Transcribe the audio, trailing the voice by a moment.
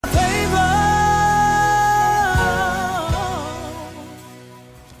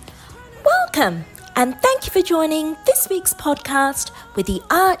Welcome, and thank you for joining this week's podcast with the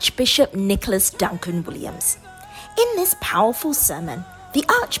Archbishop Nicholas Duncan Williams. In this powerful sermon, the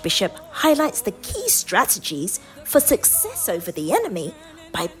Archbishop highlights the key strategies for success over the enemy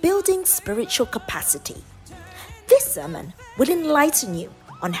by building spiritual capacity. This sermon will enlighten you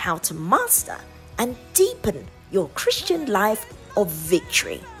on how to master and deepen your Christian life of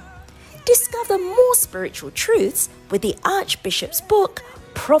victory. Discover more spiritual truths with the Archbishop's book,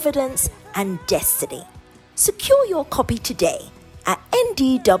 Providence and Destiny. Secure your copy today at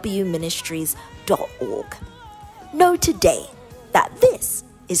ndwministries.org. Know today that this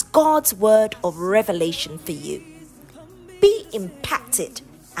is God's word of revelation for you. Be impacted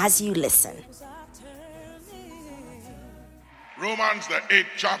as you listen. Romans, the 8th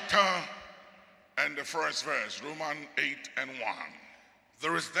chapter and the first verse. Romans 8:1.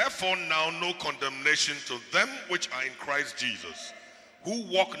 There is therefore now no condemnation to them which are in Christ Jesus, who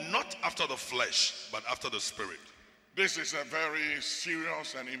walk not after the flesh, but after the Spirit. This is a very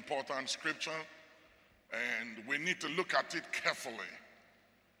serious and important scripture, and we need to look at it carefully.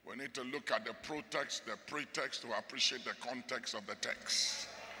 We need to look at the protext, the pretext, to appreciate the context of the text.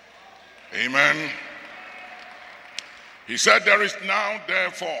 Amen. He said, there is now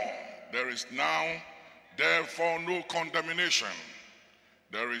therefore no condemnation.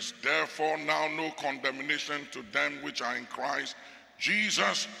 There is therefore now no condemnation to them which are in Christ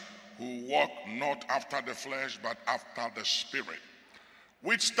Jesus, who walk not after the flesh, but after the Spirit.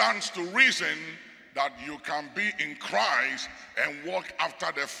 Which stands to reason that you can be in Christ and walk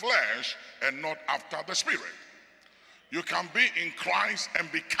after the flesh and not after the Spirit. You can be in Christ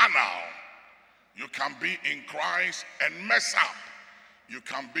and be carnal. You can be in Christ and mess up. You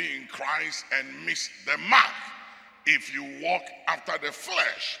can be in Christ and miss the mark if you walk after the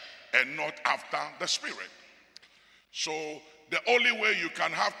flesh and not after the Spirit. So the only way you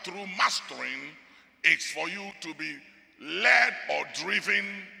can have true mastering is for you to be led or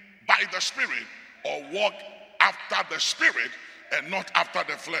driven by the Spirit, or walk after the Spirit and not after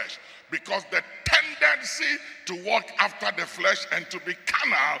the flesh. Because the tendency to walk after the flesh and to be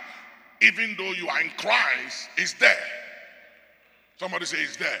carnal, even though you are in Christ, is there. Somebody say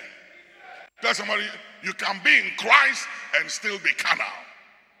it's there. Tell somebody, you can be in Christ and still be carnal.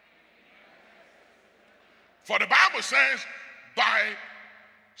 For the Bible says, by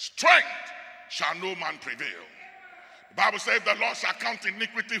strength shall no man prevail. The Bible says, the Lord shall count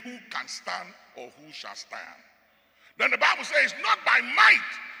iniquity, who can stand or who shall stand. Then the Bible says, not by might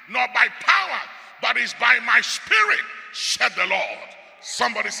nor by power, but it's by my Spirit, said the Lord.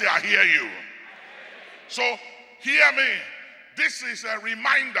 Somebody say, I hear you. So hear me. This is a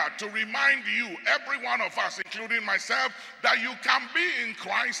reminder to remind you, every one of us, including myself, that you can be in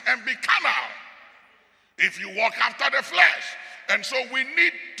Christ and be carnal if you walk after the flesh. And so we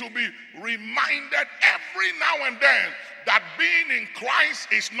need to be reminded every now and then that being in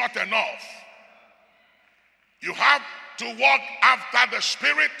Christ is not enough. You have to walk after the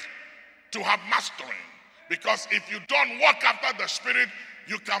Spirit to have mastering. Because if you don't walk after the Spirit,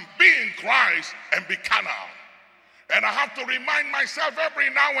 you can be in Christ and be carnal. And I have to remind myself every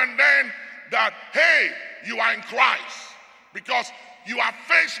now and then that, hey, you are in Christ. Because you are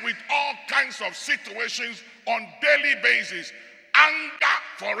faced with all kinds of situations on daily basis. Anger,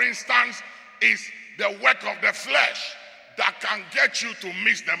 for instance, is the work of the flesh that can get you to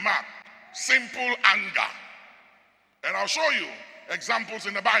miss the mark. Simple anger. And I'll show you examples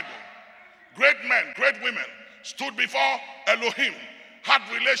in the Bible. Great men, great women stood before Elohim, had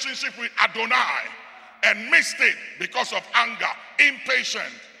relationship with Adonai, and missed it because of anger,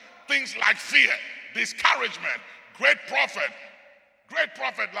 impatient, things like fear, discouragement. Great prophet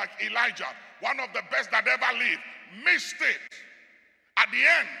like Elijah, one of the best that ever lived, missed it at the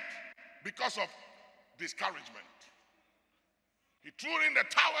end because of discouragement. He threw in the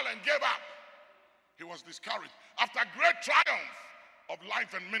towel and gave up. He was discouraged. After great triumph of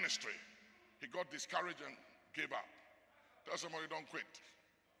life and ministry, he got discouraged and gave up. Tell somebody, don't quit.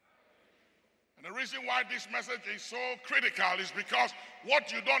 And the reason why this message is so critical is because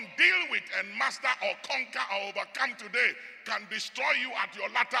what you don't deal with and master or conquer or overcome today can destroy you at your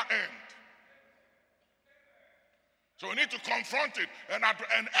latter end. So we need to confront it. And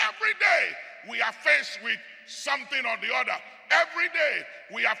every day we are faced with something or the other. Every day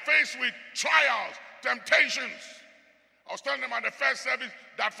we are faced with trials, temptations. I was telling them at the first service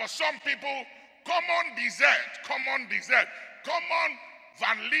that for some people, common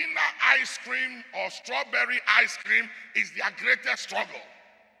vanilla ice cream or strawberry ice cream is their greatest struggle.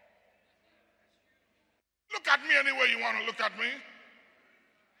 Look at me any way you want to look at me.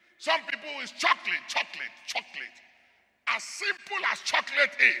 Some people is chocolate. as simple as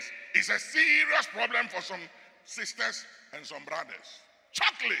chocolate is, it's a serious problem for some sisters and some brothers.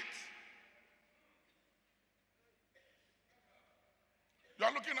 Chocolate. You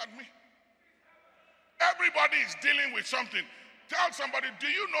are looking at me? Everybody is dealing with something. Tell somebody, do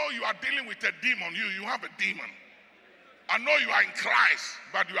you know you are dealing with a demon? You have a demon. I know you are in Christ,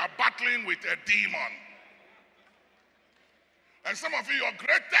 but you are battling with a demon. And some of you, your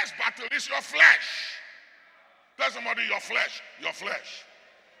greatest battle is your flesh. Tell somebody, your flesh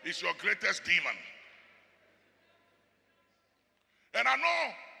is your greatest demon. And I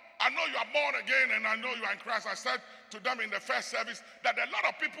know you are born again, and I know you are in Christ. I said to them in the first service that a lot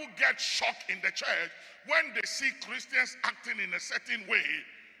of people get shocked in the church when they see Christians acting in a certain way.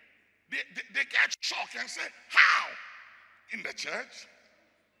 They get shocked and say, how? In the church?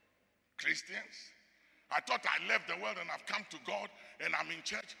 Christians? I thought I left the world and I've come to God and I'm in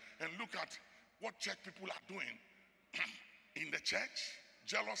church, and look at what church people are doing in the church.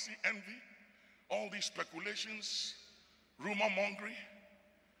 Jealousy, envy, all these speculations, rumor mongering,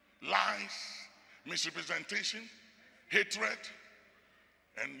 lies, misrepresentation, hatred.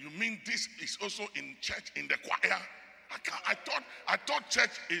 And you mean this is also in church, in the choir? I thought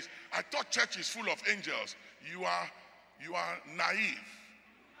church is full of angels. You are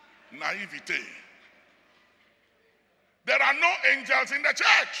naivete. There are no angels in the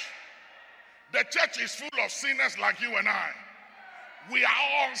church. The church is full of sinners like you and I. We are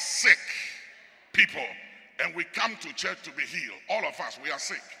all sick people, and we come to church to be healed. All of us, we are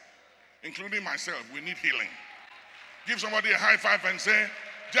sick, including myself. We need healing. Give somebody a high five and say,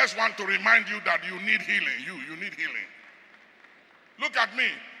 just want to remind you that you need healing. You need healing. Look at me.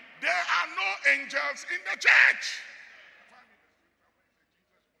 There are no angels in the church.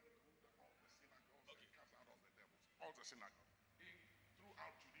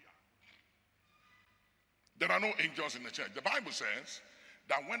 There are no angels in the church. The Bible says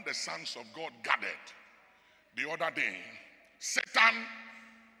that when the sons of God gathered the other day, Satan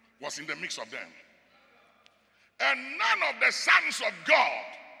was in the midst of them. And none of the sons of God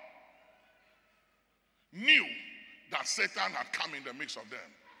knew that Satan had come in the midst of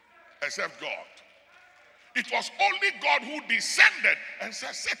them, except God. It was only God who descended and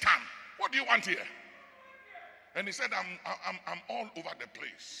said, Satan, what do you want here? And he said, I'm all over the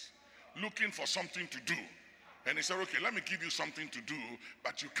place looking for something to do. And he said, okay, let me give you something to do,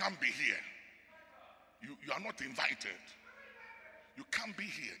 but you can't be here. You are not invited. You can't be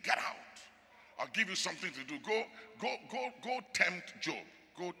here. Get out. I'll give you something to do. Go tempt Job.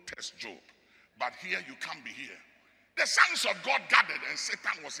 Go test Job. But here you can't be here. The sons of God gathered, and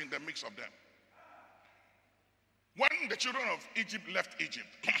Satan was in the midst of them. When the children of Egypt left Egypt,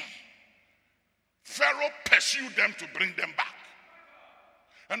 Pharaoh pursued them to bring them back.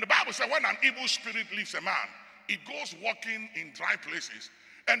 And the Bible said when an evil spirit leaves a man, it goes walking in dry places.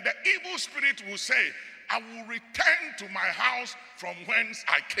 And the evil spirit will say, I will return to my house from whence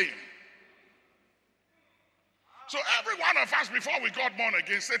I came. So every one of us, before we got born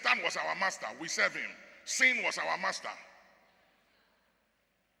again, Satan was our master. We served him. Sin was our master.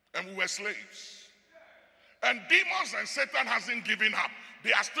 And we were slaves. And demons and Satan hasn't given up.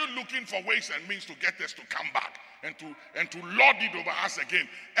 They are still looking for ways and means to get us to come back and to lord it over us again.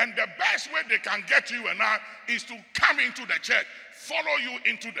 And the best way they can get you and I is to come into the church, follow you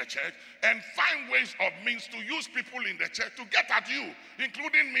into the church, and find ways of means to use people in the church to get at you,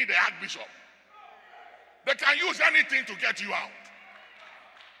 including me, the Archbishop. They can use anything to get you out.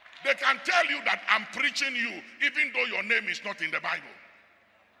 They can tell you that I'm preaching you, even though your name is not in the Bible.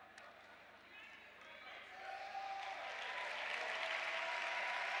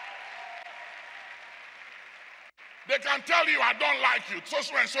 They can tell you, I don't like you. So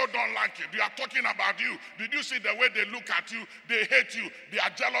and so don't like you. They are talking about you. Did you see the way they look at you? They hate you. They are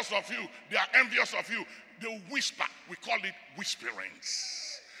jealous of you. They are envious of you. They whisper. We call it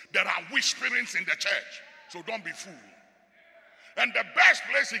whisperings. There are whisperings in the church. So don't be fooled. And the best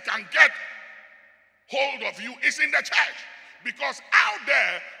place he can get hold of you is in the church. Because out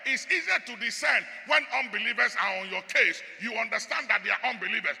there, it's easier to discern when unbelievers are on your case. You understand that they are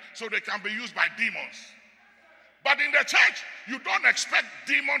unbelievers, so they can be used by demons. But in the church, you don't expect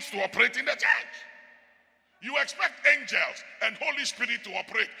demons to operate in the church. You expect angels and Holy Spirit to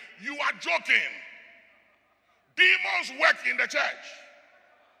operate. You are joking. Demons work in the church.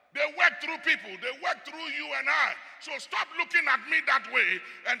 They work through people. They work through you and I. So stop looking at me that way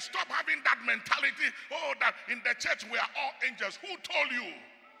and stop having that mentality, oh, that in the church we are all angels. Who told you?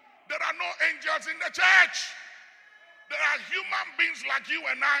 There are no angels in the church. There are human beings like you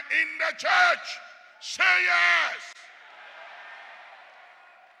and I in the church. Say yes.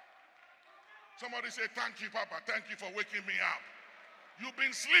 Somebody say, thank you, Papa. Thank you for waking me up. You've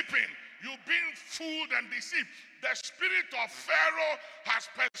been sleeping. You've been fooled and deceived. The spirit of Pharaoh has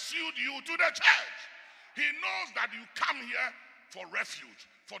pursued you to the church. He knows that you come here for refuge,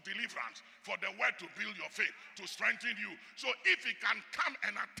 for deliverance, for the word to build your faith, to strengthen you. So if he can come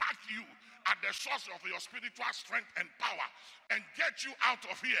and attack you at the source of your spiritual strength and power and get you out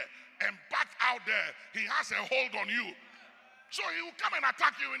of here and back out there, he has a hold on you. So he will come and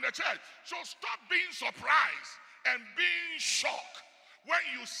attack you in the church. So stop being surprised and being shocked. When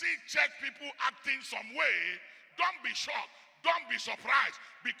you see church people acting some way, don't be shocked. Don't be surprised,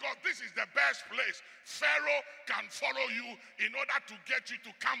 because this is the best place. Pharaoh can follow you in order to get you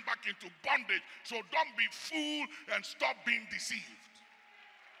to come back into bondage. So don't be fooled and stop being deceived.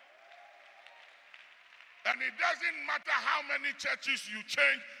 And it doesn't matter how many churches you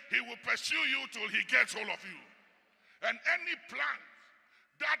change, he will pursue you till he gets hold of you. And any plant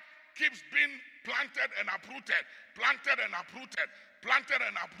that keeps being planted and uprooted, planted and uprooted, planted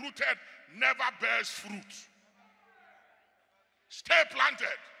and uprooted, never bears fruit. Stay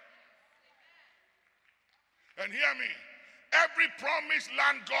planted. And hear me. Every promised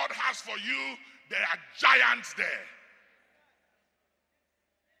land God has for you, there are giants there.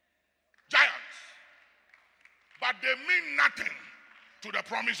 Giants. But they mean nothing to the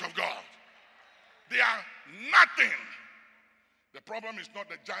promise of God. They are nothing. The problem is not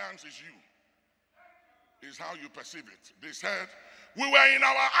the giants, it's you. It's how you perceive it. They said, we were in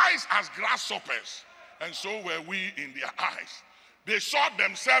our eyes as grasshoppers, and so were we in their eyes. They saw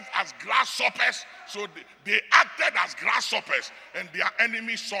themselves as grasshoppers, so they acted as grasshoppers, and their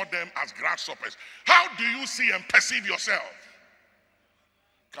enemies saw them as grasshoppers. How do you see and perceive yourself?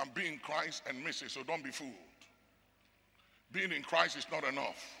 Can be in Christ and miss it, so don't be fooled. Being in Christ is not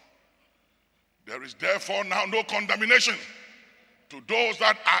enough. There is therefore now no condemnation to those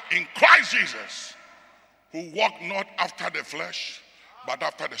that are in Christ Jesus, who walk not after the flesh, but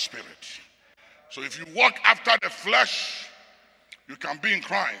after the Spirit. So if you walk after the flesh, you can be in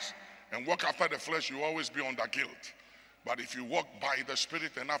Christ, and walk after the flesh, you always be under guilt. But if you walk by the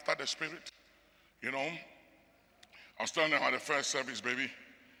Spirit and after the Spirit, you know, I was telling them at the first service, baby,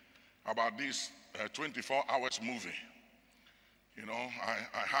 about this 24 hours movie. You know,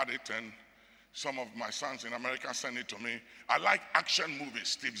 I had it, and some of my sons in America sent it to me. I like action movies,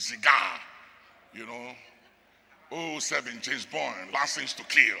 Steve Zissou, you know, 07, James Bond, License to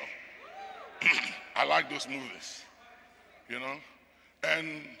Kill. I like those movies, you know.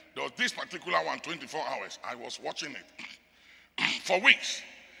 And there was this particular one, 24 hours. I was watching it for weeks.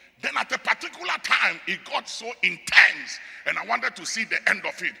 Then at a particular time, it got so intense, and I wanted to see the end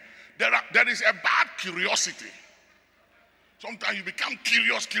of it. There is a bad curiosity. Sometimes you become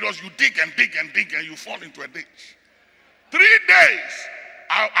curious, you dig and dig and dig, and you fall into a ditch. 3 days,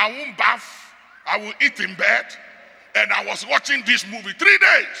 I won't bath, I will eat in bed, and I was watching this movie. 3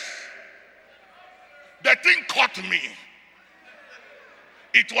 days. The thing caught me.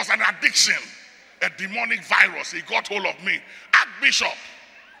 It was an addiction, a demonic virus. It got hold of me. Archbishop.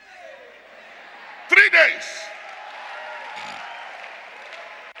 3 days.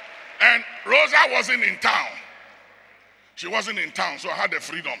 And Rosa wasn't in town. She wasn't in town, so I had the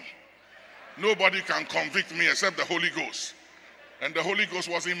freedom. Nobody can convict me except the Holy Ghost. And the Holy Ghost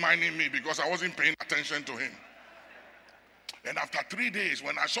wasn't minding me because I wasn't paying attention to him. And after 3 days,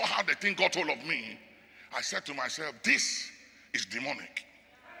 when I saw how the thing got hold of me, I said to myself, this is demonic.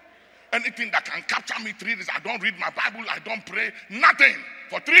 Anything that can capture me 3 days, I don't read my Bible, I don't pray, nothing.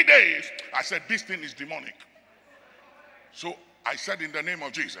 For 3 days, I said, this thing is demonic. So I said, in the name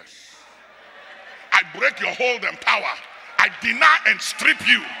of Jesus, I break your hold and power. I deny and strip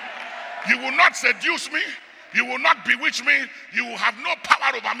you. You will not seduce me. You will not bewitch me. You will have no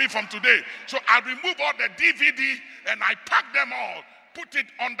power over me from today. So I remove all the DVD and I pack them all, put it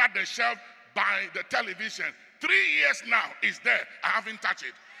under the shelf by the television. 3 years now, it's there. I haven't touched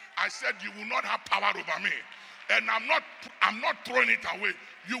it. I said, you will not have power over me. And I'm not throwing it away.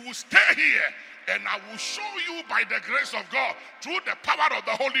 You will stay here, and I will show you by the grace of God, through the power of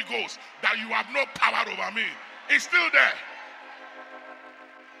the Holy Ghost, that you have no power over me. It's still there.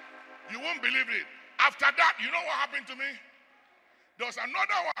 You won't believe it. After that, you know what happened to me? There was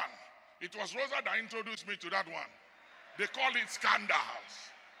another one. It was Rosa that introduced me to that one. They call it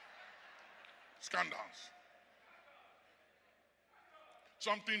scandals. Scandals.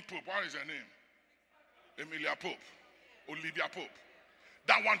 Something Pope. What is her name? Emilia Pope. Olivia Pope.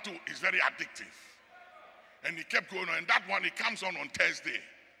 That one too is very addictive. And it kept going on. And that one, it comes on Thursday.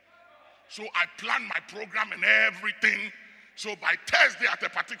 So I plan my program and everything. So by Thursday at a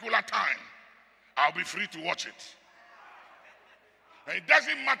particular time, I'll be free to watch it. And it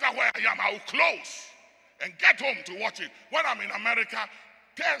doesn't matter where I am, I will close and get home to watch it. When I'm in America,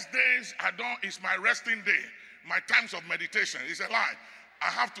 Thursdays it's my resting day. My times of meditation. It's a lie. I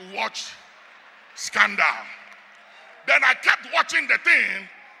have to watch Scandal. Then I kept watching the thing,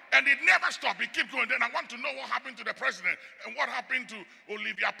 and it never stopped. It kept going. Then I want to know what happened to the president and what happened to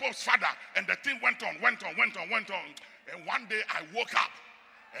Olivia Pope's father. And the thing went on. And one day I woke up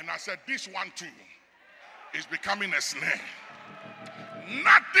and I said, this one too is becoming a snare.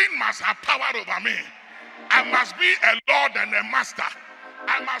 Nothing must have power over me. I must be a Lord and a master.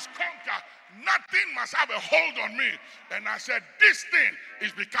 I must conquer. Nothing must have a hold on me. And I said, this thing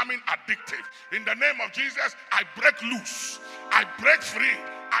is becoming addictive. In the name of Jesus, I break loose. I break free.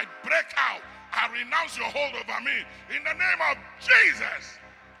 I break out. I renounce your hold over me. In the name of Jesus.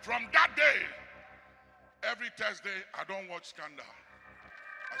 From that day, every Thursday, I don't watch Scandal.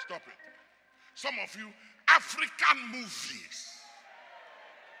 I stop it. Some of you, African movies.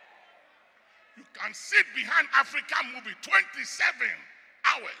 You can sit behind African movie 27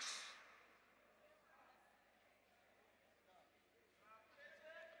 hours.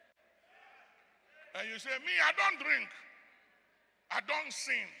 And you say, me, I don't drink. I don't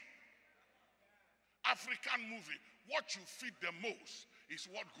sing. African movie. What you feed the most is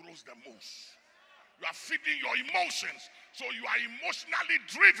what grows the most. You are feeding your emotions. So you are emotionally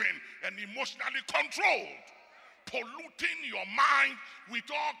driven and emotionally controlled. Polluting your mind with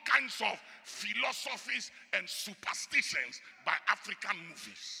all kinds of philosophies and superstitions by African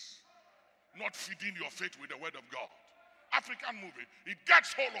movies. Not feeding your faith with the word of God. African movie, it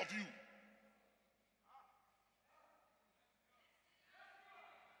gets hold of you.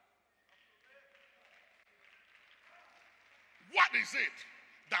 What is it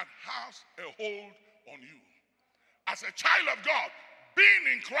that has a hold on you? As a child of God,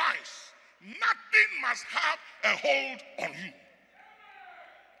 being in Christ, nothing must have a hold on you.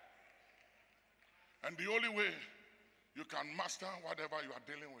 And the only way you can master whatever you are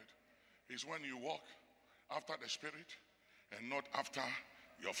dealing with is when you walk after the Spirit and not after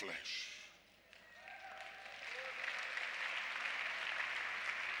your flesh.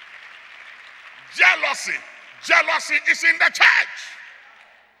 Jealousy is in the church.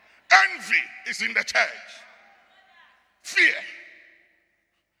 Envy is in the church. Fear.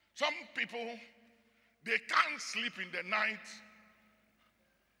 Some people, they can't sleep in the night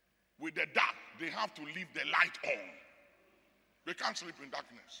with the dark. They have to leave the light on. They can't sleep in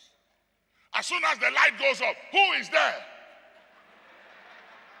darkness. As soon as the light goes up, who is there?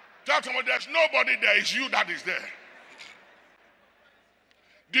 Tell someone there's nobody there. It's you that is there.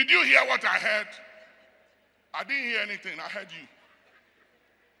 Did you hear what I heard? I didn't hear anything. I heard you.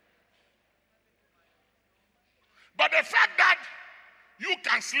 But the fact that you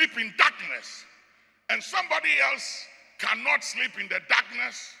can sleep in darkness and somebody else cannot sleep in the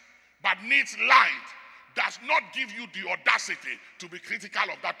darkness but needs light does not give you the audacity to be critical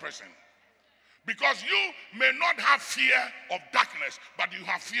of that person. Because you may not have fear of darkness, but you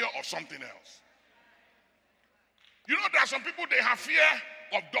have fear of something else. You know, there are some people, they have fear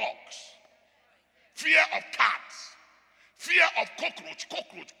of dogs, fear of cats, fear of cockroach.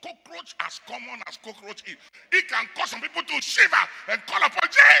 Cockroach as common as cockroach is. It can cause some people to shiver and call upon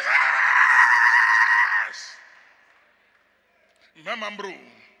Jesus. Remember,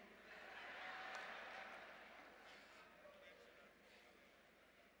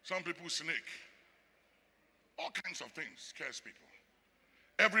 some people snake. All kinds of things scares people.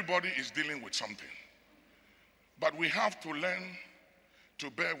 Everybody is dealing with something. But we have to learn to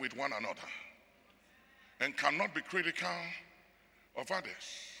bear with one another and cannot be critical of others,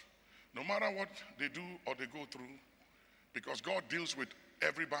 no matter what they do or they go through, because God deals with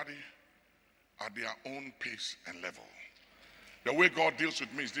everybody at their own pace and level. The way God deals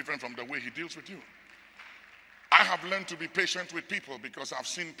with me is different from the way he deals with you. I have learned to be patient with people because I've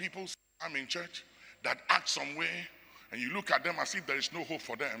seen people I'm in church that act some way, and you look at them as if there is no hope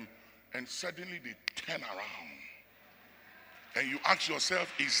for them, and suddenly they turn around. And you ask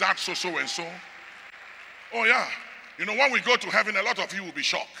yourself, is that so and so? Oh yeah. You know, when we go to heaven, a lot of you will be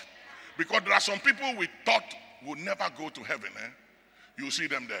shocked. Because there are some people we thought would never go to heaven. You'll see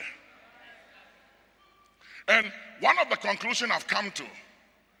them there. And one of the conclusions I've come to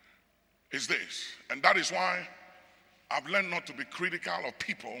is this. And that is why I've learned not to be critical of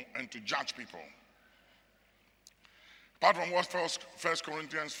people and to judge people. Apart from what 1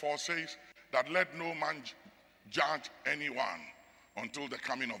 Corinthians 4 says, that let no man judge anyone until the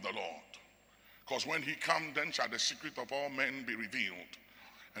coming of the Lord. Because when he comes, then shall the secret of all men be revealed,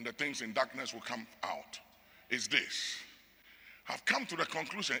 and the things in darkness will come out. Is this: I've come to the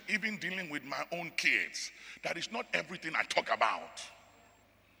conclusion, even dealing with my own kids, that it's not everything I talk about.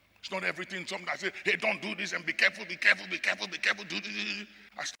 It's not everything. Sometimes I say, hey, don't do this and be careful, be careful, be careful, be careful. Do this.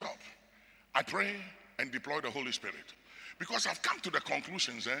 I stop. I pray and deploy the Holy Spirit. Because I've come to the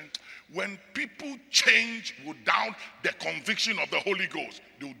conclusions, when people change without the conviction of the Holy Ghost,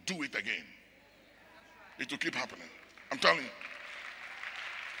 they'll do it again. It will keep happening. I'm telling you.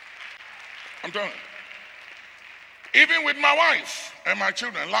 I'm telling you. Even with my wife and my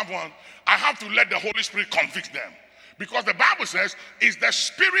children, loved one, I have to let the Holy Spirit convict them. Because the Bible says, it's the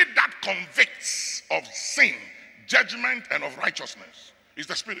Spirit that convicts of sin, judgment, and of righteousness. It's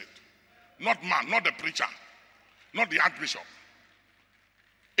the Spirit. Not man, not the preacher, not the archbishop.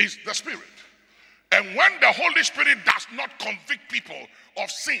 It's the Spirit. And when the Holy Spirit does not convict people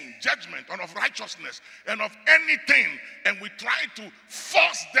of sin, judgment, and of righteousness, and of anything, and we try to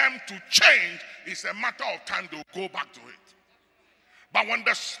force them to change, it's a matter of time they'll go back to it. But when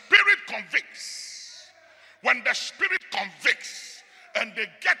the Spirit convicts, and they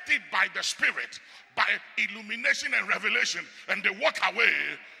get it by the Spirit, by illumination and revelation, and they walk away,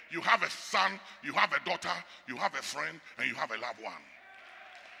 you have a son, you have a daughter, you have a friend, and you have a loved one.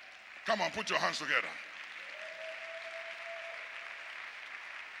 Come on, put your hands together.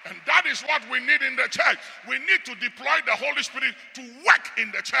 And that is what we need in the church. We need to deploy the Holy Spirit to work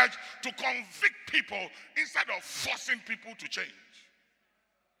in the church, to convict people instead of forcing people to change.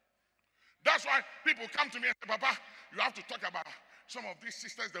 That's why people come to me and say, Papa, you have to talk about some of these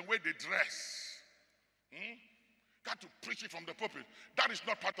sisters, the way they dress. Got to preach it from the pulpit. That is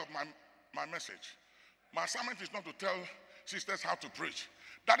not part of my message. My assignment is not to tell sisters how to preach.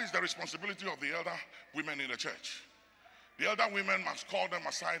 That is the responsibility of the elder women in the church. The elder women must call them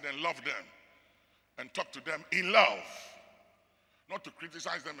aside and love them and talk to them in love, not to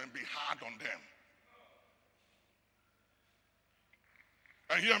criticize them and be hard on them.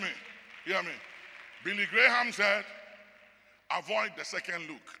 And hear me. Billy Graham said, avoid the second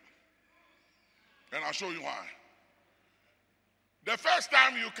look. And I'll show you why. The first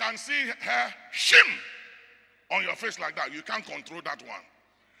time you can see her shim on your face like that, you can't control that one.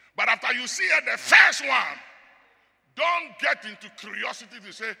 But after you see her the first one, don't get into curiosity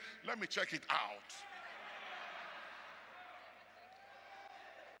to say, let me check it out.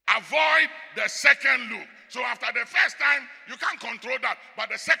 Avoid the second look. So after the first time, you can't control that. But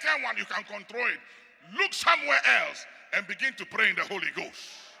the second one, you can control it. Look somewhere else and begin to pray in the Holy Ghost.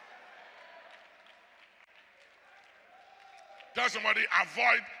 Tell somebody,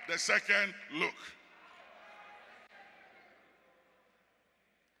 avoid the second look.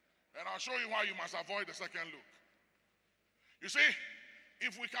 And I'll show you why you must avoid the second look. You see,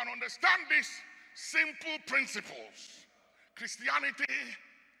 if we can understand these simple principles, Christianity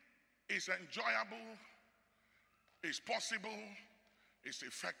is enjoyable, is possible, is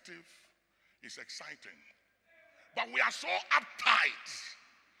effective, is exciting. But we are so uptight,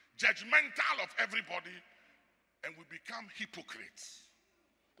 judgmental of everybody, and we become hypocrites,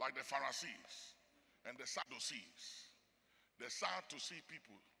 like the Pharisees and the Sadducees. The Sadducee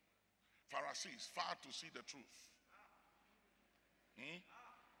people, Pharisees, far to see the truth.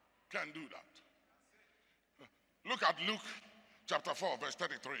 Can't do that. Look at Luke chapter 4, verse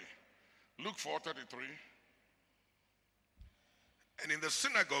 33. Luke 4:33. And in the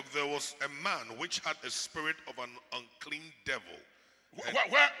synagogue there was a man which had a spirit of an unclean devil.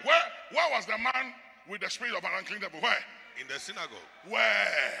 Where was the man with the spirit of an unclean devil? Where? In the synagogue.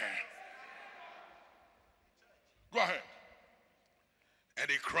 Where? Go ahead.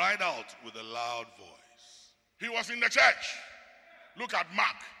 And he cried out with a loud voice. He was in the church. Look at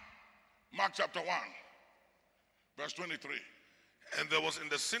Mark. Mark chapter 1, verse 23. And there was in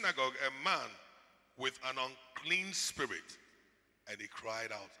the synagogue a man with an unclean spirit, and he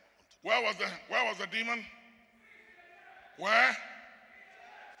cried out. Where was the demon? Where?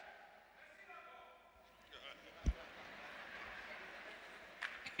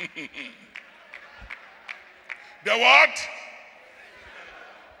 The what?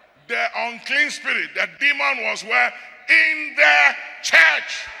 The unclean spirit. The demon was where? In the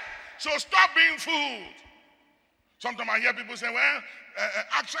church. So stop being fooled. Sometimes I hear people say, well,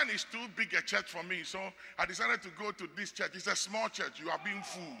 Action is too big a church for me, so I decided to go to this church. It's a small church. You are being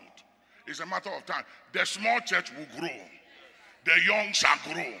fooled. It's a matter of time. The small church will grow. The young shall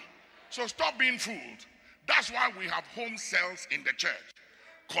grow. So stop being fooled. That's why we have home cells in the church.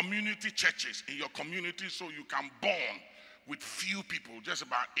 Community churches in your community, so you can bond with few people, just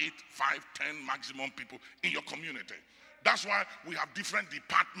about 8, 5, 10 maximum people in your community. That's why we have different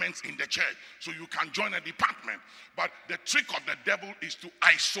departments in the church. So you can join a department. But the trick of the devil is to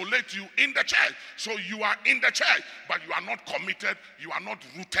isolate you in the church. So you are in the church, but you are not committed, you are not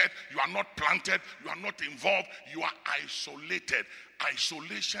rooted, you are not planted, you are not involved, you are isolated.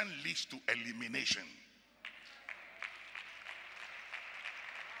 Isolation leads to elimination.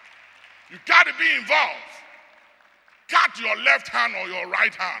 You got to be involved. Cut your left hand or your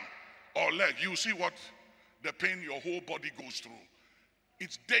right hand or leg. You see what the pain your whole body goes through.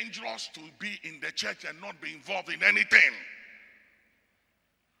 It's dangerous to be in the church and not be involved in anything.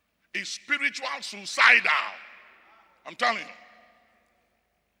 It's spiritual suicidal. I'm telling you.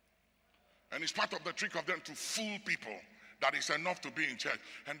 And it's part of the trick of them to fool people that it's enough to be in church.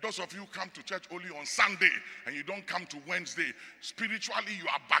 And those of you who come to church only on Sunday and you don't come to Wednesday, spiritually you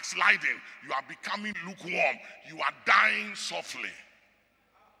are backsliding. You are becoming lukewarm. You are dying softly.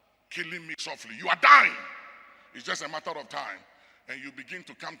 Killing me softly. You are dying. It's just a matter of time. And you begin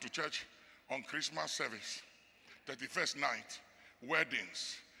to come to church on Christmas service, 31st night,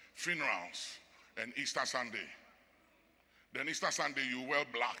 weddings, funerals, and Easter Sunday. Then Easter Sunday you wear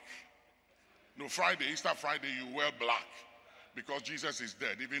black. No, Friday, Easter Friday you wear black because Jesus is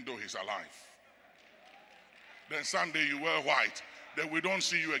dead even though he's alive. Then Sunday you wear white. Then we don't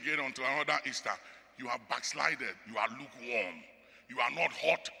see you again until another Easter. You are backslided. You are lukewarm. You are not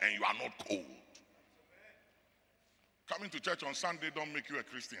hot and you are not cold. Coming to church on Sunday don't make you a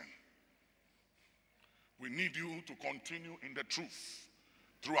Christian. We need you to continue in the truth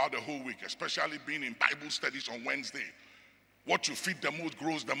throughout the whole week, especially being in Bible studies on Wednesday. What you feed the most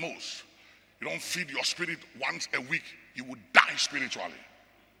grows the most. You don't feed your spirit once a week, you will die spiritually.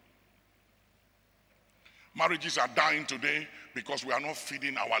 Marriages are dying today because we are not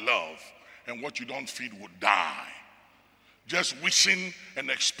feeding our love. And what you don't feed will die. Just wishing and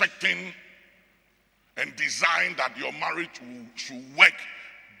expecting and design that your marriage should work,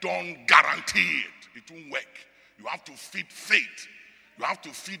 don't guarantee it. It won't work. You have to feed faith. You have to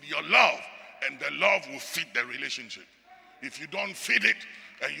feed your love, and the love will feed the relationship. If you don't feed it,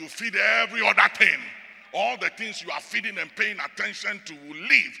 and you feed every other thing, all the things you are feeding and paying attention to will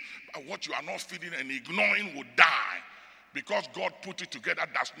leave. But what you are not feeding and ignoring will die. Because God put it together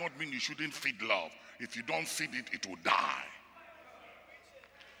does not mean you shouldn't feed love. If you don't feed it, it will die.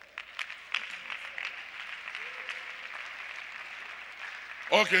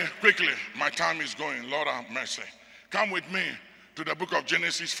 Okay, quickly, my time is going. Lord have mercy. Come with me to the book of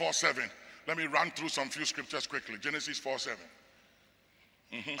Genesis 4:7. Let me run through some few scriptures quickly. Genesis 4:7.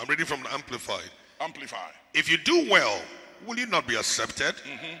 I'm reading from the Amplified. Amplified. If you do well, will you not be accepted?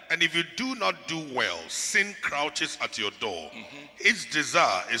 And if you do not do well, sin crouches at your door. Its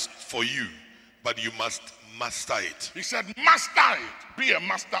desire is for you, but you must master it. He said, master it. Be a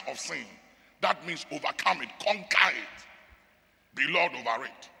master of sin. That means overcome it, conquer it. Be Lord over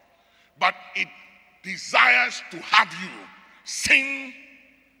it. But it desires to have you. Sin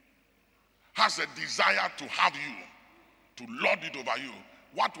has a desire to have you, to lord it over you.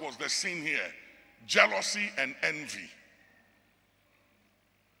 What was the sin here? Jealousy and envy.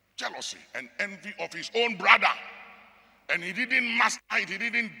 Jealousy and envy of his own brother. And he didn't master it, he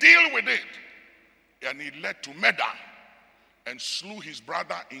didn't deal with it. And it led to murder and slew his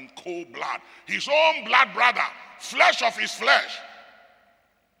brother in cold blood. His own blood brother, flesh of his flesh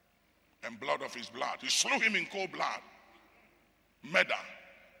and blood of his blood. He slew him in cold blood. Murder.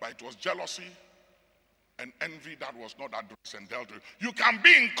 But it was jealousy and envy that was not addressed and dealt with. You can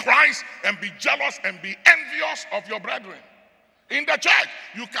be in Christ and be jealous and be envious of your brethren. In the church,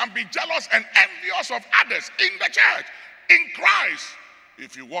 you can be jealous and envious of others in the church. In Christ,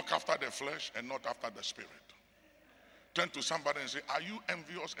 if you walk after the flesh and not after the spirit. Turn to somebody and say, are you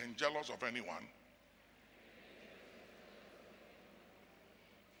envious and jealous of anyone?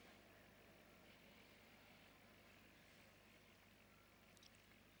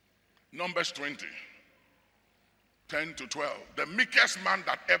 Numbers 20, 10 to 12. The meekest man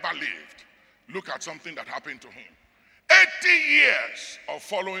that ever lived. Look at something that happened to him. 80 years of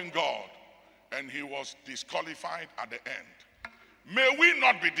following God, and he was disqualified at the end. May we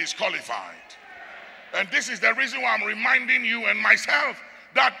not be disqualified. And this is the reason why I'm reminding you and myself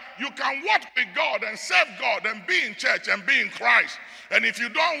that you can walk with God and serve God and be in church and be in Christ. And if you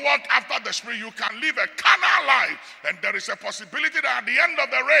don't walk after the Spirit, you can live a carnal life. And there is a possibility that at the end of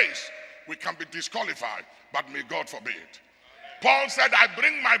the race, we can be disqualified. But may God forbid. Paul said, I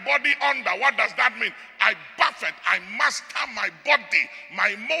bring my body under. What does that mean? I buffet, I master my body, my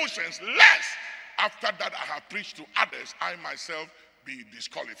emotions, lest after that I have preached to others, I myself be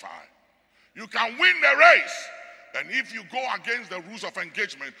disqualified. You can win the race, And if you go against the rules of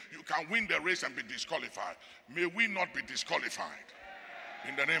engagement, you can win the race and be disqualified. May we not be disqualified.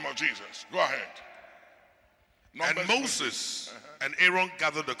 In the name of Jesus. Go ahead. And Moses and Aaron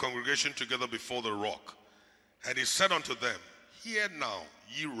gathered the congregation together before the rock. And he said unto them, Hear now,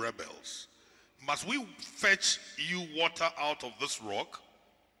 ye rebels, must we fetch you water out of this rock?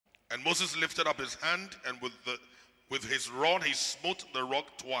 And Moses lifted up his hand, and with his rod he smote the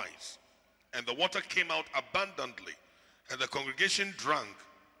rock twice. And the water came out abundantly, and the congregation drank,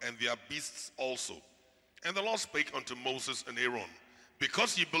 and their beasts also. And the Lord spake unto Moses and Aaron,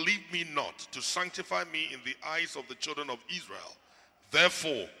 Because ye believed me not to sanctify me in the eyes of the children of Israel,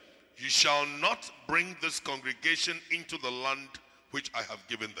 therefore you shall not bring this congregation into the land which I have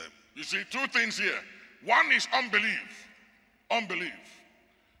given them. You see, two things here. One is unbelief. Unbelief.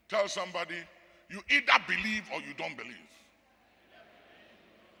 Tell somebody, you either believe or you don't believe.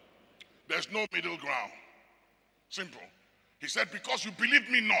 There's no middle ground. Simple. He said, because you believe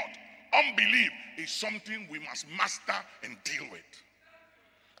me not. Unbelief is something we must master and deal with.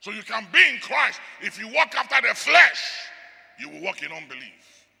 So you can be in Christ. If you walk after the flesh, you will walk in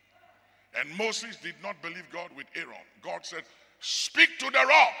unbelief. And Moses did not believe God with Aaron. God said, speak to the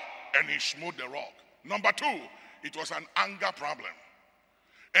rock. And he smote the rock. Number two, it was an anger problem.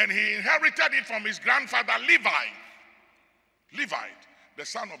 And he inherited it from his grandfather Levite, the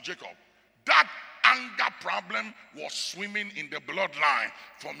son of Jacob. That anger problem was swimming in the bloodline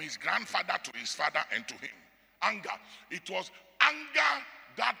from his grandfather to his father and to him. Anger. It was anger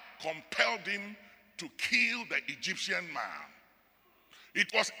that compelled him to kill the Egyptian man.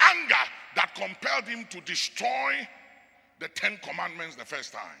 It was anger that compelled him to destroy the 10 commandments the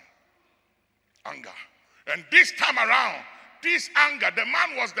first time. Anger. And this time around, this anger, the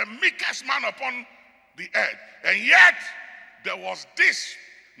man was the meekest man upon the earth. And yet, there was this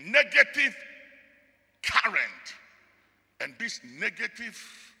negative current and this negative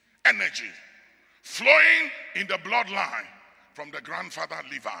energy flowing in the bloodline from the grandfather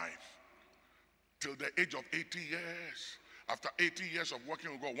Levi till the age of 80 years. After 80 years of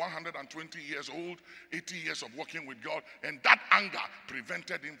working with God, 120 years old, 80 years of working with God, and that anger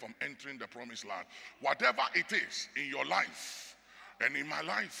prevented him from entering the promised land. Whatever it is in your life and in my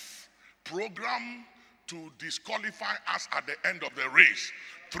life, program to disqualify us at the end of the race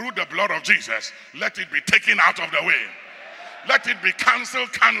through the blood of Jesus, let it be taken out of the way. Let it be cancelled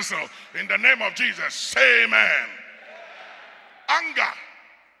in the name of Jesus. Say amen. Anger,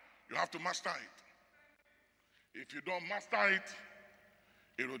 you have to master it. If you don't master it,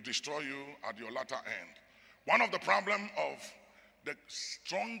 it will destroy you at your latter end. One of the problems of the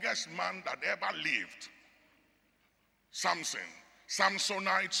strongest man that ever lived, Samson,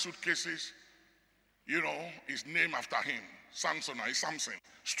 Samsonite suitcases, is named after him. Samsonite, Samson,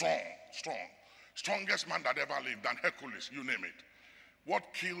 strong. Strongest man that ever lived, than Hercules, you name it. What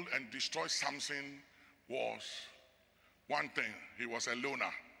killed and destroyed Samson was one thing. He was a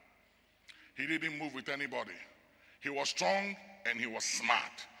loner. He didn't move with anybody. He was strong and he was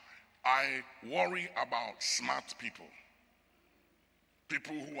smart. I worry about smart people.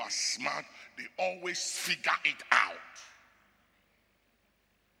 People who are smart, they always figure it out.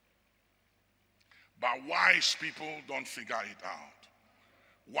 But wise people don't figure it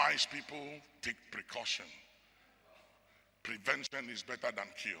out. Wise people take precaution. Prevention is better than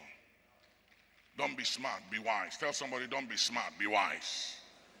cure. Don't be smart, be wise. Tell somebody, don't be smart, be wise.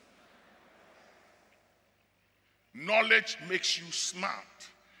 Knowledge makes you smart,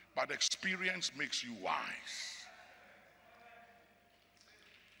 but experience makes you wise.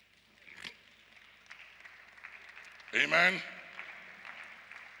 Amen.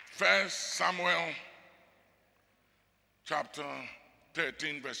 1 Samuel chapter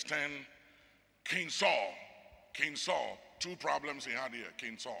 13 verse 10. King Saul, two problems he had here.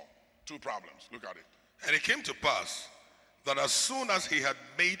 King Saul, two problems. Look at it. And it came to pass that as soon as he had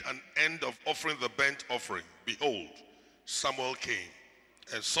made an end of offering the burnt offering, behold, Samuel came,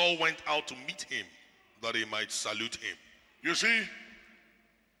 and Saul went out to meet him, that he might salute him. You see,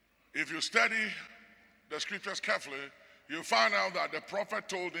 if you study the scriptures carefully, you find out that the prophet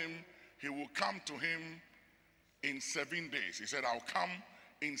told him he will come to him in 7 days. He said, I'll come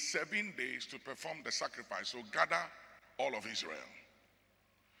in 7 days to perform the sacrifice. So gather all of Israel.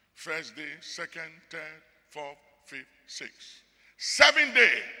 First day, second, third, fourth, fifth, sixth. 7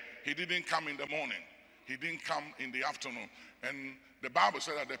 days. He didn't come in the morning. He didn't come in the afternoon. And the Bible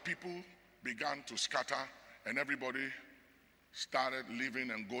said that the people began to scatter and everybody started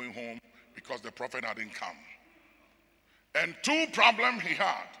leaving and going home because the prophet hadn't come. And two problems he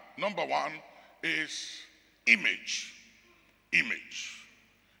had. Number one is image.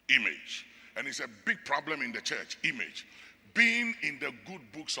 And it's a big problem in the church, image. Being in the good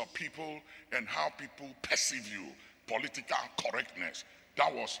books of people and how people perceive you, political correctness.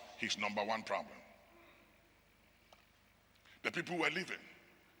 That was his number one problem. The people were leaving.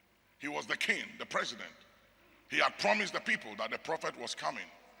 He was the king, the president. He had promised the people that the prophet was coming.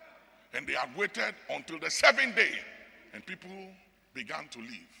 And they had waited until the 7th day, and people began to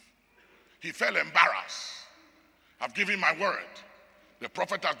leave. He felt embarrassed. I've given my word. The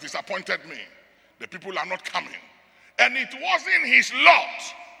prophet has disappointed me. The people are not coming. And it wasn't his lot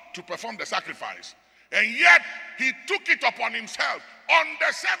to perform the sacrifice. And yet, he took it upon himself on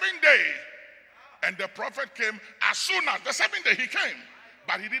the 7th day. And the prophet came as soon as the 7th day he came.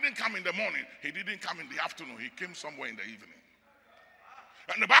 But he didn't come in the morning. He didn't come in the afternoon. He came somewhere in the evening.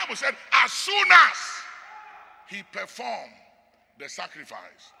 And the Bible said, as soon as he performed the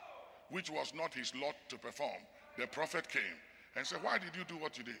sacrifice, which was not his lot to perform, the prophet came and said, why did you do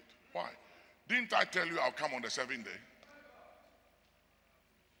what you did? Why? Didn't I tell you I'll come on the 7th day?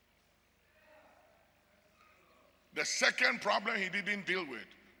 The second problem he didn't deal with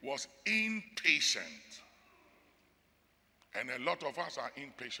was impatient. And a lot of us are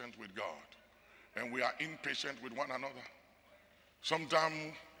impatient with God. And we are impatient with one another.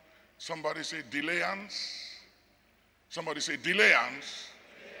 Sometimes somebody say delayance. Somebody say delayance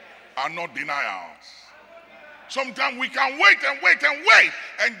are not denials. Sometimes we can wait and wait and wait.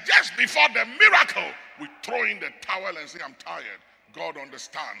 And just before the miracle, we throw in the towel and say, I'm tired. God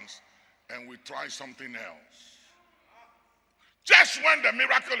understands. And we try something else. Just when the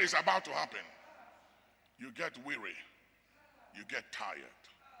miracle is about to happen, you get weary. You get tired.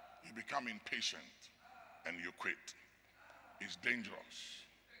 You become impatient. And you quit. It's dangerous.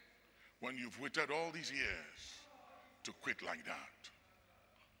 When you've waited all these years to quit like that.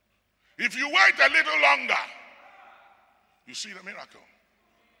 If you wait a little longer, you see the miracle.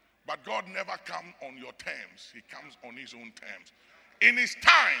 But God never comes on your terms. He comes on his own terms. In his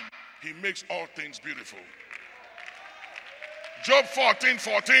time, he makes all things beautiful. Job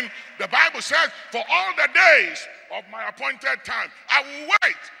 14:14, the Bible says, for all the days of my appointed time, I will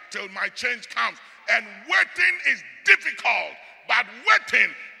wait till my change comes. And waiting is difficult, but waiting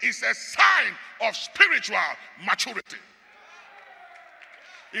is a sign of spiritual maturity.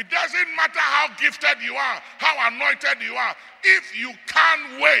 It doesn't matter how gifted you are, how anointed you are. If you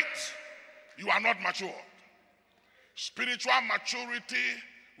can't wait, you are not mature. Spiritual maturity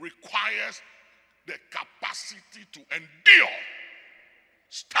requires the capacity to endure,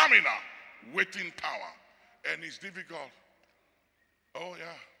 stamina, waiting power. And it's difficult. Oh yeah.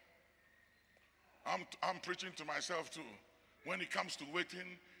 I'm preaching to myself too. When it comes to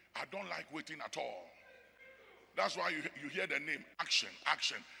waiting, I don't like waiting at all. That's why you hear the name action,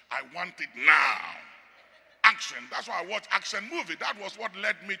 action. I want it now. Action. That's why I watch action movie. That was what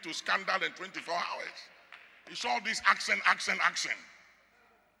led me to Scandal in 24 hours. It's all this action, action, action.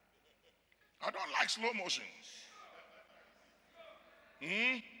 I don't like slow motions.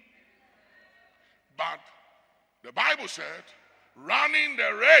 But the Bible said, running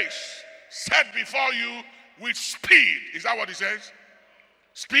the race set before you with speed. Is that what it says?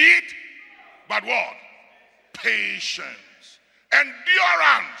 Speed, but what? Patience,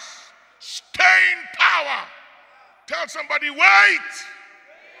 endurance, staying power. Tell somebody, wait.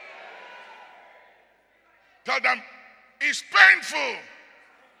 Tell them, it's painful,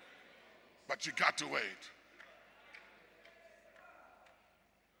 but you got to wait.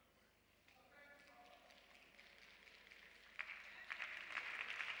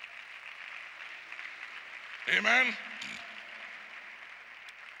 Amen.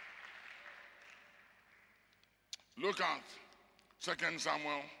 Look at 2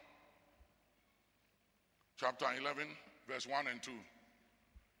 Samuel chapter 11, verse 1 and 2.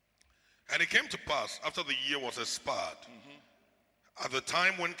 And it came to pass, after the year was expired, at the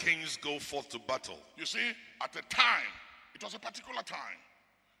time when kings go forth to battle. You see, at the time, it was a particular time.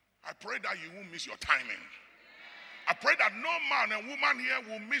 I pray that you won't miss your timing. I pray that no man and woman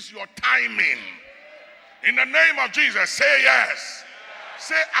here will miss your timing. In the name of Jesus, say yes.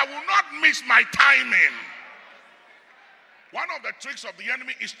 Say, I will not miss my timing. One of the tricks of the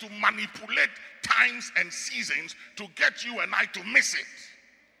enemy is to manipulate times and seasons to get you and I to miss it.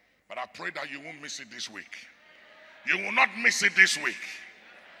 But I pray that you won't miss it this week. You will not miss it this week.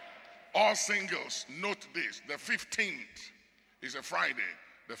 All singles, note this. The 15th is a Friday.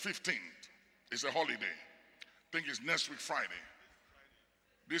 The 15th is a holiday. I think it's next week Friday.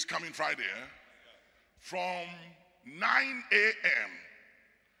 This coming Friday, from 9 a.m.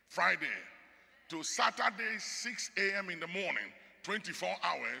 Friday to Saturday 6 a.m. in the morning, 24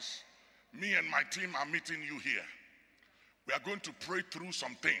 hours, me and my team are meeting you here. We are going to pray through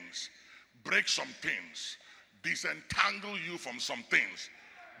some things. break some things, disentangle you from some things,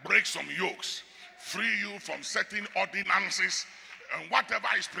 break some yokes, free you from certain ordinances and whatever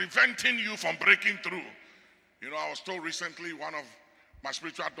is preventing you from breaking through. You know, I was told recently, one of my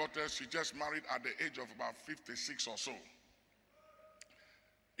spiritual daughters, she just married at the age of about 56 or so.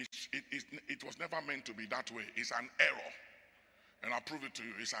 It was never meant to be that way. It's an error. And I'll prove it to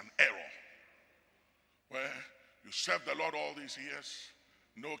you. It's an error. Where you serve the Lord all these years,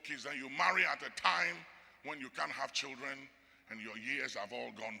 no kids, and you marry at a time when you can't have children and your years have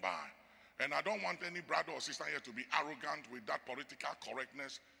all gone by. And I don't want any brother or sister here to be arrogant with that political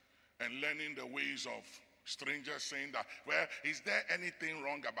correctness and learning the ways of strangers, saying that, well, is there anything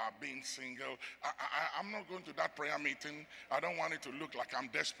wrong about being single? I'm not going to that prayer meeting. I don't want it to look like I'm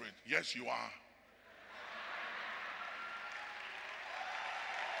desperate. Yes, you are.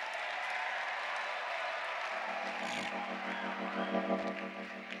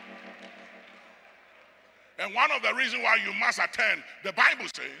 And one of the reasons why you must attend, the Bible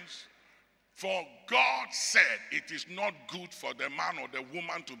says, for God said it is not good for the man or the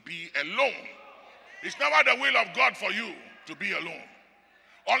woman to be alone. It's never the will of God for you to be alone.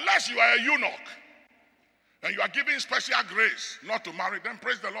 Unless you are a eunuch and you are given special grace not to marry, then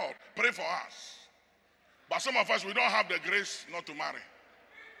praise the Lord. Pray for us. But some of us, we don't have the grace not to marry.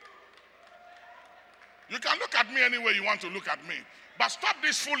 You can look at me any way you want to look at me. But stop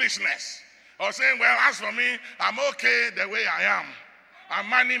this foolishness of saying, well, as for me, I'm okay the way I am. I'm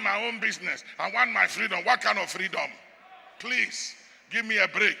minding my own business. I want my freedom. What kind of freedom? Please, give me a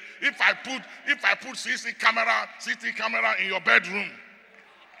break. If I put CC camera in your bedroom,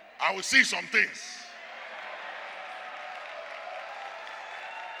 I will see some things.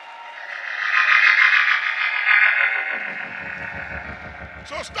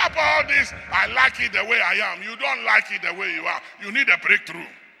 So stop all this. I like it the way I am. You don't like it the way you are. You need a breakthrough.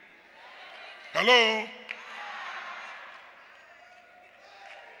 Hello?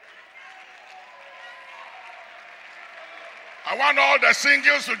 I want all the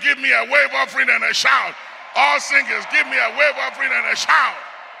singles to give me a wave offering and a shout. All singles, give me a wave offering and a shout.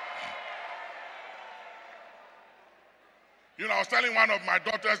 You know, I was telling one of my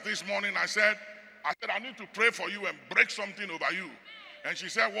daughters this morning, I said, I need to pray for you and break something over you. And she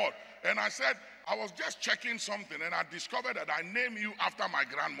said, what? And I said, I was just checking something and I discovered that I named you after my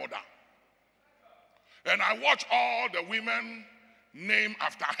grandmother. And I watched all the women named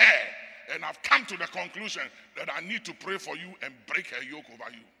after her. And I've come to the conclusion that I need to pray for you and break her yoke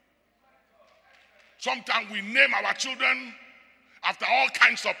over you. Sometimes we name our children after all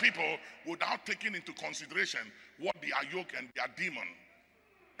kinds of people without taking into consideration what their yoke and their demon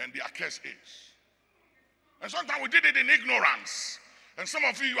and their curse is. And sometimes we did it in ignorance. And some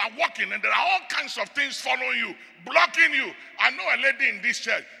of you are walking and there are all kinds of things following you, blocking you. I know a lady in this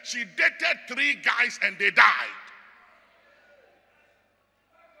church. She dated 3 guys and they died.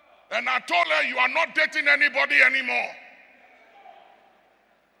 And I told her, you are not dating anybody anymore.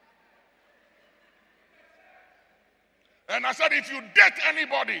 And I said, if you date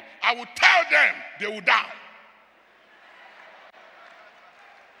anybody, I will tell them they will die.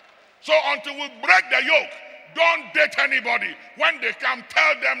 So until we break the yoke, don't date anybody. When they come,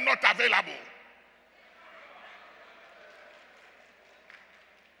 tell them not available.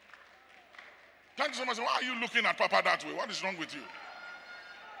 Thank you so much. Why are you looking at Papa that way? What is wrong with you?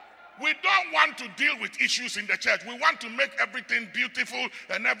 We don't want to deal with issues in the church. We want to make everything beautiful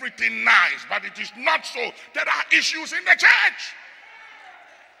and everything nice. But it is not so. There are issues in the church.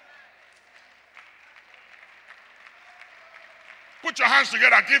 Put your hands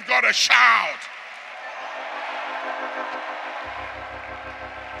together. Give God a shout.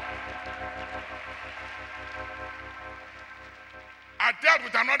 I dealt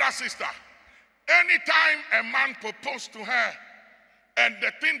with another sister. Anytime a man proposed to her and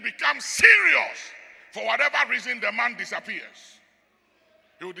the thing becomes serious, for whatever reason, the man disappears.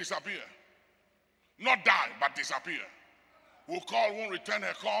 He will disappear. Not die, but disappear. We'll call, won't return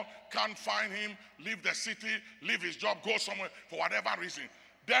her call, can't find him, leave the city, leave his job, go somewhere, for whatever reason.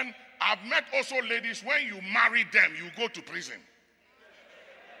 Then I've met also ladies, when you marry them, you go to prison.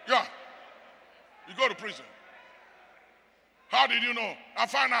 Yeah. You go to prison. How did you know? I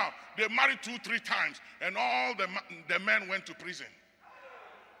found out they married 2-3 times and all the men went to prison.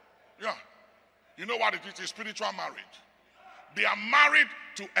 Yeah. You know what it is? It's spiritual marriage. They are married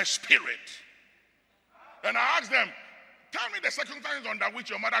to a spirit. And I asked them, tell me the circumstances under which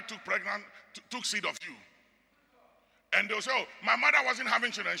your mother took seed of you. And they'll say, oh, my mother wasn't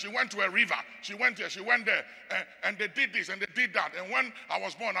having children. She went to a river. She went here, she went there. And they did this and they did that. And when I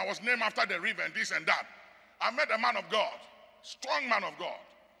was born, I was named after the river and this and that. I met a man of God, strong man of God.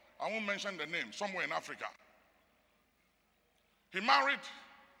 I won't mention the name, somewhere in Africa. He married,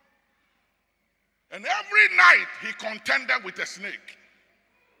 and every night he contended with a snake.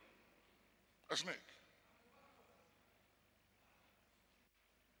 A snake.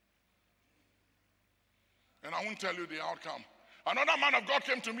 And I won't tell you the outcome. Another man of God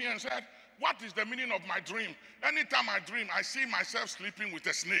came to me and said, what is the meaning of my dream? Anytime I dream, I see myself sleeping with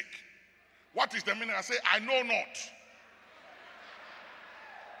a snake. What is the meaning? I say, I know not.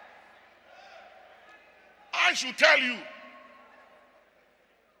 I should tell you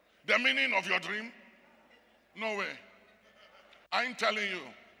the meaning of your dream. No way. I ain't telling you.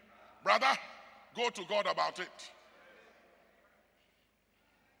 Brother, go to God about it.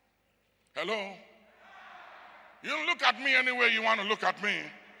 Hello? You look at me any way you want to look at me.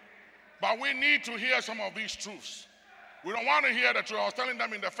 But we need to hear some of these truths. We don't want to hear the truth. I was telling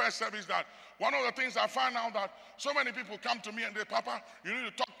them in the first service that one of the things I find out that so many people come to me and they, Papa, you need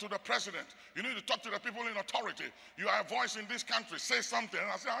to talk to the president. You need to talk to the people in authority. You are a voice in this country. Say something.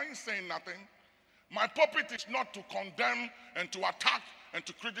 And I say, I ain't saying nothing. My purpose is not to condemn and to attack and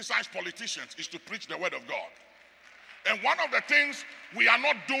to criticize politicians. It's to preach the word of God. And one of the things we are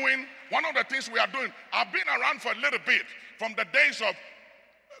not doing, I've been around for a little bit, from the days of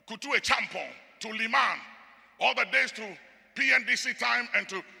Kutu Echampong to Liman, all the days to PNDC time and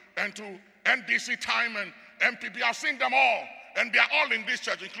to NDC time and MPP. I've seen them all, and they are all in this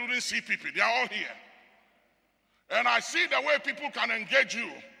church, including CPP. They are all here. And I see the way people can engage you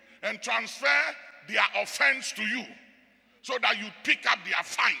and transfer their offense to you so that you pick up their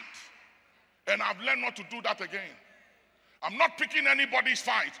fight. And I've learned not to do that again. I'm not picking anybody's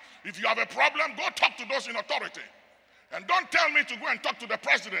fight. If you have a problem, go talk to those in authority. And don't tell me to go and talk to the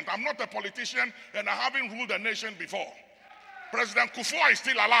president. I'm not a politician, and I haven't ruled the nation before. President Kufuor is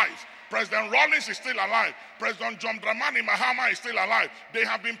still alive. President Rawlings is still alive. President John Dramani Mahama is still alive. They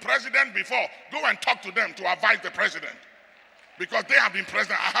have been president before. Go and talk to them to advise the president. Because they have been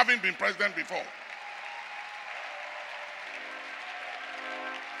president. I haven't been president before.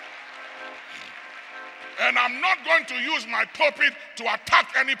 And I'm not going to use my pulpit to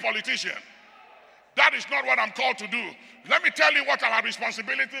attack any politician. That is not what I'm called to do. Let me tell you what our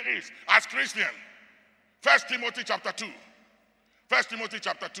responsibility is as Christians. 1 Timothy chapter 2. 1 Timothy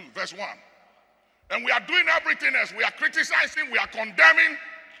chapter 2, verse 1. And we are doing everything else. We are criticizing, we are condemning,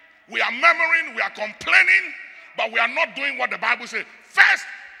 we are murmuring, we are complaining, but we are not doing what the Bible says. First,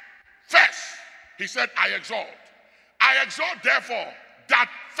 he said, I exhort. I exhort, therefore, that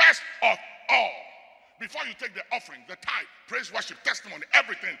first of all, before you take the offering, the tithe, praise, worship, testimony,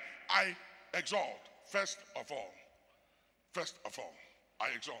 everything, I exalt. First of all, I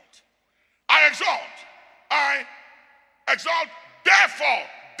exalt. I exalt, therefore,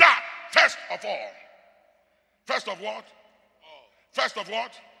 that first of all. First of what? First of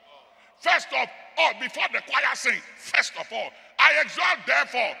what? First of all, before the choir sings, first of all. I exalt,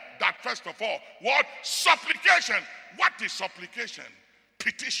 therefore, that first of all. What? Supplication. What is supplication?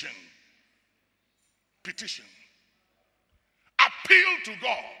 Petition. Petition. Appeal to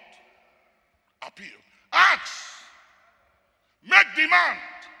God. Appeal. Ask. Make demand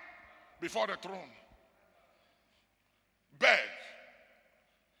before the throne. Beg.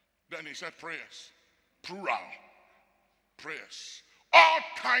 Then he said prayers. Plural. Prayers. All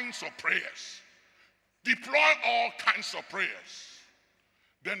kinds of prayers. Deploy all kinds of prayers.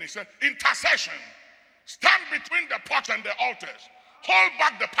 Then he said intercession. Stand between the pots and the altars. Hold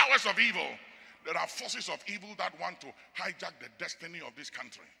back the powers of evil. There are forces of evil that want to hijack the destiny of this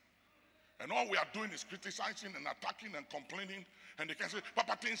country. And all we are doing is criticizing and attacking and complaining. And they can say,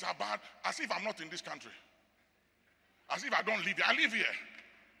 Papa, things are bad. As if I'm not in this country. As if I don't live here. I live here.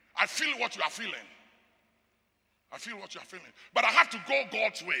 I feel what you are feeling. I feel what you are feeling. But I have to go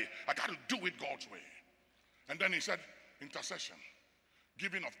God's way. I got to do it God's way. And then he said, intercession.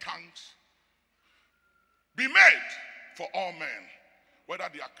 Giving of thanks. Be made for all men. Whether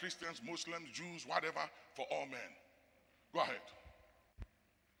they are Christians, Muslims, Jews, whatever, for all men. Go ahead.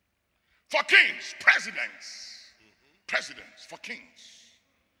 For kings, presidents. Presidents, for kings.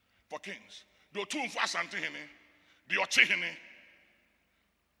 For kings. The Otumfuasantihini, the Ochihini,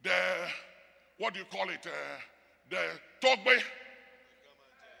 the, what do you call it? The Togbe,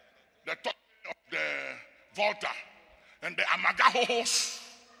 the Togbe of the Volta, and the Amagahohos.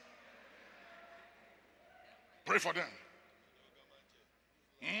 Pray for them.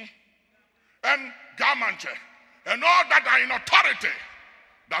 And Gamanche, and all that are in authority,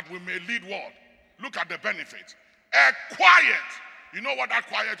 that we may lead what? Look at the benefits. A quiet. You know what that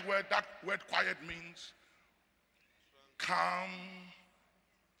word quiet means? Calm,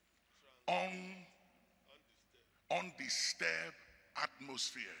 undisturbed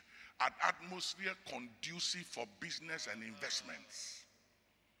atmosphere. an atmosphere conducive for business and investments.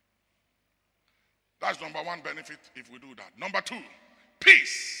 That's number one benefit if we do that. Number two,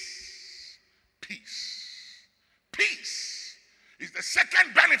 peace. Peace. Peace is the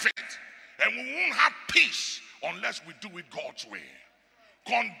second benefit. And we won't have peace unless we do it God's way.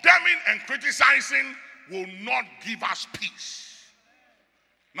 Condemning and criticizing will not give us peace.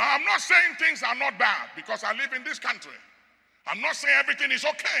 Now, I'm not saying things are not bad because I live in this country. I'm not saying everything is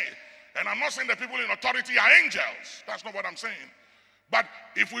okay. And I'm not saying the people in authority are angels. That's not what I'm saying. But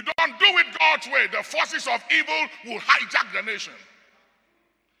if we don't do it God's way, the forces of evil will hijack the nation.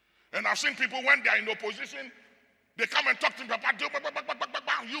 And I've seen people when they're in opposition, they come and talk to me,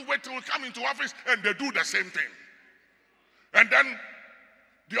 you wait till we come into office, and they do the same thing. And then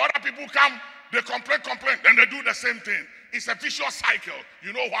the other people come, they complain, and they do the same thing. It's a vicious cycle.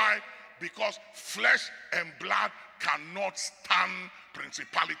 You know why? Because flesh and blood cannot stand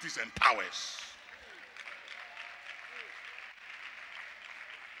principalities and powers.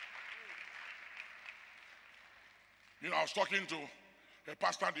 You know, I was talking to a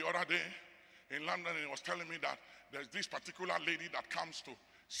pastor the other day in London, and he was telling me that there's this particular lady that comes to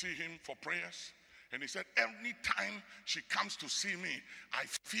see him for prayers. And he said, every time she comes to see me, I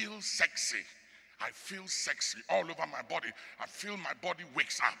feel sexy. I feel sexy all over my body. I feel my body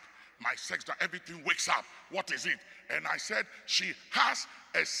wakes up. My sex, everything wakes up. What is it? And I said, she has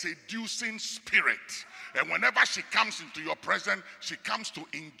a seducing spirit. And whenever she comes into your presence, she comes to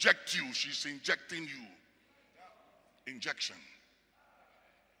inject you. She's injecting you. Injection.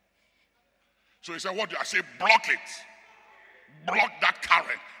 So he said, what do I say? Block it. Block that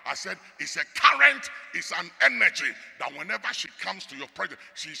current. I said, it's a current, it's an energy that whenever she comes to your presence,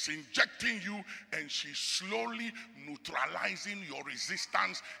 she's injecting you and she's slowly neutralizing your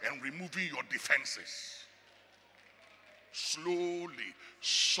resistance and removing your defenses. Slowly,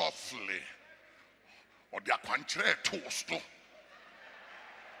 softly. Or they are toast.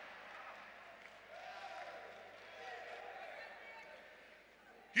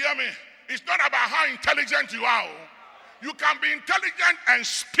 Hear me? It's not about how intelligent you are. You can be intelligent and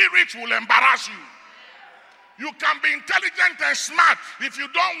spirit will embarrass you. You can be intelligent and smart. If you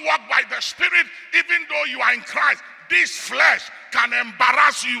don't walk by the spirit, even though you are in Christ, this flesh can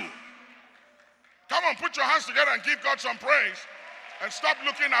embarrass you. Come on, put your hands together and give God some praise. And stop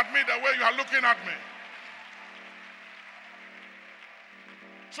looking at me the way you are looking at me.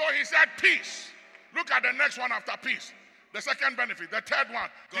 So he said peace. Look at the next one after peace. The second benefit. The third one.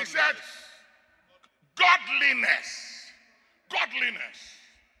 He said godliness. Godliness.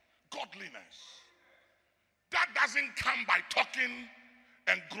 Godliness. That doesn't come by talking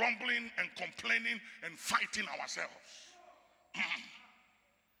and grumbling and complaining and fighting ourselves.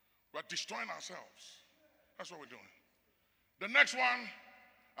 We're destroying ourselves. That's what we're doing. The next one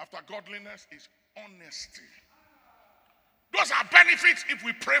after godliness is honesty. Those are benefits if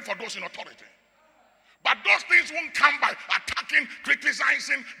we pray for those in authority. But those things won't come by attacking,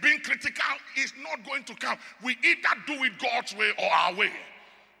 criticizing, being critical. It's not going to come. We either do it God's way or our way.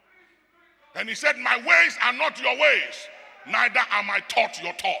 And he said, my ways are not your ways, neither are my thoughts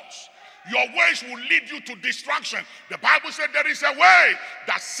your thoughts. Your ways will lead you to destruction. The Bible said there is a way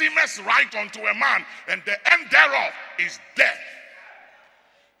that seemeth right unto a man, and the end thereof is death.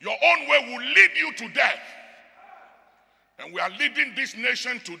 Your own way will lead you to death. And we are leading this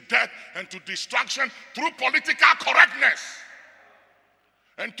nation to death and to destruction through political correctness.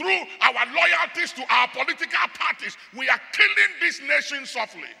 And through our loyalties to our political parties, we are killing this nation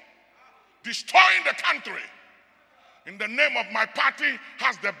softly, destroying the country. In the name of my party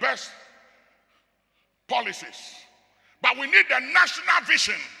has the best policies. But we need a national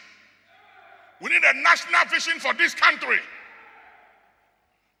vision. We need a national vision for this country.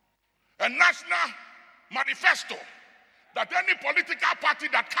 A national manifesto that any political party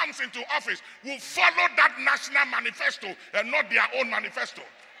that comes into office will follow that national manifesto and not their own manifesto,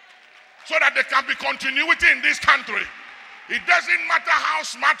 so that there can be continuity in this country. It doesn't matter how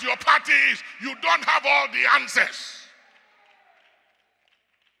smart your party is, you don't have all the answers.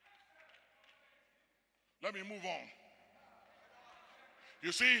 Let me move on.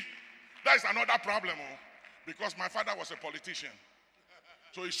 You see, that's another problem, because my father was a politician.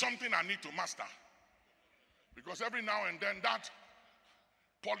 So it's something I need to master. Because every now and then that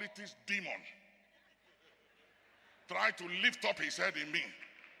politics demon tried to lift up his head in me.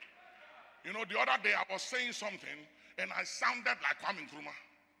 You know, the other day I was saying something and I sounded like Kwame Nkrumah.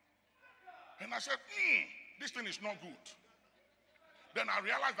 And I said, this thing is not good. Then I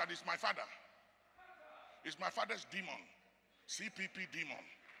realized that it's my father. It's my father's demon. CPP demon.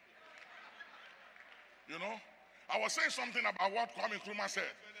 You know? I was saying something about what Kwame Nkrumah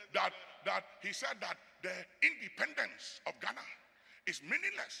said. that he said that the independence of Ghana is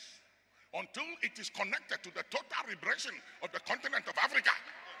meaningless until it is connected to the total liberation of the continent of Africa.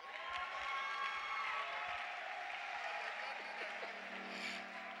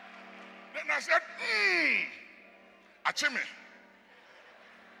 Then I said, Achime,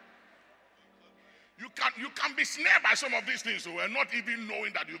 you can be snared by some of these things, so we're not even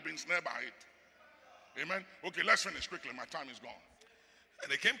knowing that you've been snared by it. Amen. Okay, let's finish quickly. My time is gone.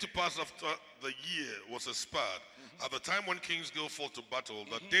 And it came to pass after the year was expired, at the time when kings go forth to battle,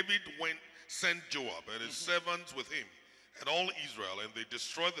 that David sent Joab and his servants with him, and all Israel, and they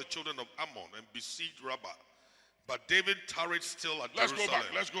destroyed the children of Ammon and besieged Rabbah. But David tarried still at Jerusalem.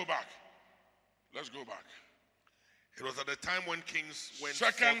 Let's go back. It was at the time when kings went 2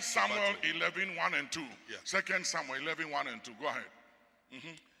 forth Samuel to battle. 11, 1 and 2. Yeah. 2 Samuel 11, 1 and 2. Go ahead.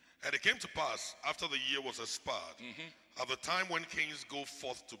 And it came to pass, after the year was expired, at the time when kings go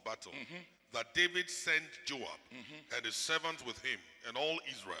forth to battle, that David sent Joab and his servants with him, and all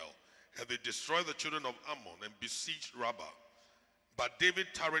Israel, and they destroyed the children of Ammon and besieged Rabbah. But David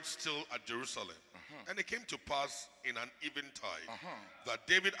tarried still at Jerusalem. And it came to pass in an eventide that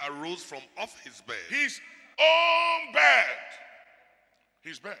David arose from off his bed. His own bed.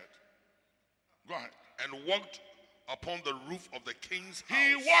 His bed. Go ahead. And walked upon the roof of the king's house.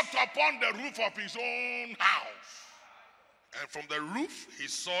 He walked upon the roof of his own house. And from the roof he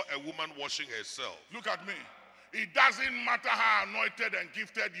saw a woman washing herself. Look at me. It doesn't matter how anointed and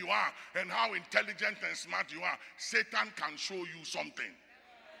gifted you are and how intelligent and smart you are. Satan can show you something.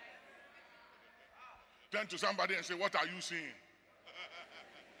 Turn to somebody and say, what are you seeing?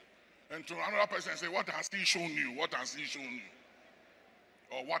 And to another person say, what has he shown you? What has he shown you?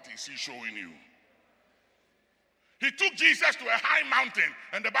 Or what is he showing you? He took Jesus to a high mountain,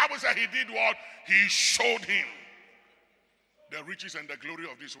 and the Bible said he did what? He showed him the riches and the glory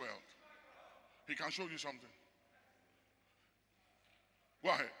of this world. He can show you something. Go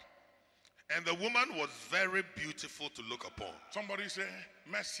ahead. And the woman was very beautiful to look upon. Somebody say,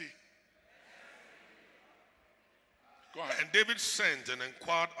 mercy. Go ahead. And David sent and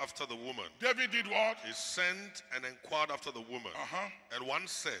inquired after the woman. David did what? He sent and inquired after the woman. And one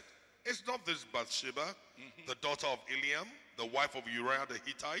said, is not this Bathsheba, the daughter of Eliam, the wife of Uriah the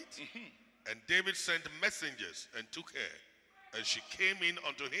Hittite? And David sent messengers and took her. And she came in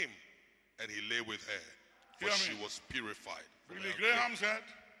unto him, and he lay with her, for she was purified. Billy Graham said,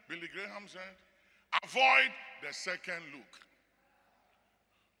 avoid the second look.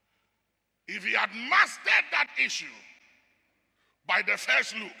 If he had mastered that issue by the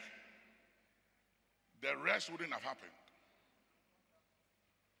first look, the rest wouldn't have happened.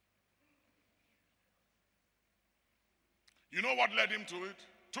 You know what led him to it?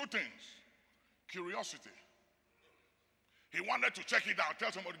 Two things. Curiosity. He wanted to check it out.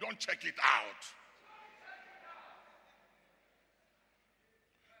 Tell somebody, don't check it out.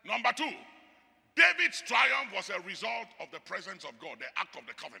 Number two, David's triumph was a result of the presence of God, the Ark of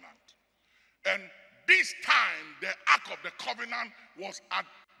the Covenant. And this time, the Ark of the Covenant was at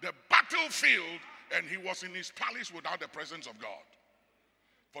the battlefield, and he was in his palace without the presence of God.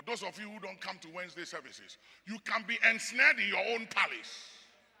 For those of you who don't come to Wednesday services, you can be ensnared in your own palace.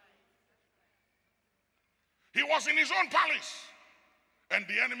 He was in his own palace, and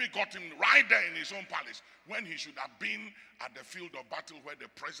the enemy got him right there in his own palace when he should have been at the field of battle where the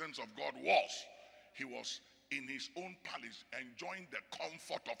presence of God was. He was in his own palace, enjoying the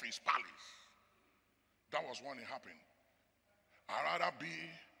comfort of his palace. That was when it happened. I'd rather be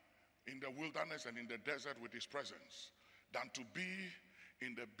in the wilderness and in the desert with his presence than to be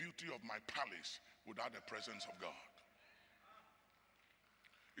in the beauty of my palace without the presence of God.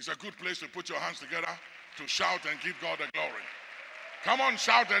 It's a good place to put your hands together to shout and give God the glory. Come on,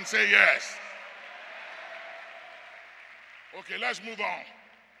 shout and say yes. Okay, let's move on.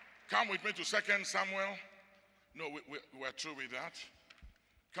 Come with me to 2 Samuel. No, we're through with that.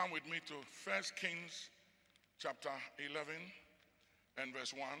 Come with me to 1 Kings chapter 11 and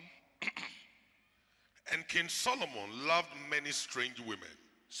verse 1. And King Solomon loved many strange women.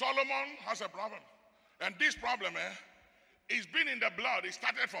 Solomon has a problem. And this problem, it's been in the blood. It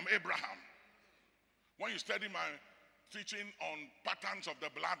started from Abraham. When you study my teaching on patterns of the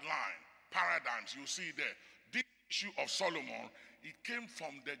bloodline, paradigms, you see there. This issue of Solomon, it came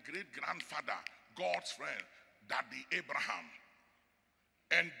from the great-grandfather, God's friend, Daddy Abraham.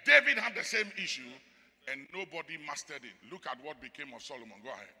 And David had the same issue, and nobody mastered it. Look at what became of Solomon. Go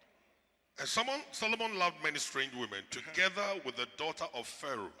ahead. And Solomon loved many strange women, together with the daughter of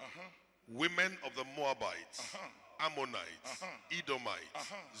Pharaoh, women of the Moabites, Ammonites,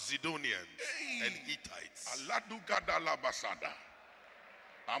 Edomites, Zidonians, and Hittites.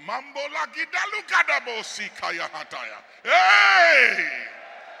 Amambola gidalukadabo sikaya hataya. Hey!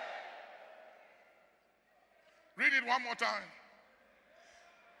 Read it one more time.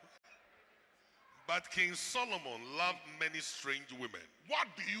 But King Solomon loved many strange women. What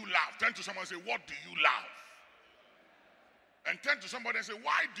do you love? Turn to someone and say, what do you love? And turn to somebody and say,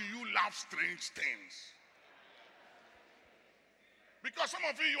 why do you love strange things? Because some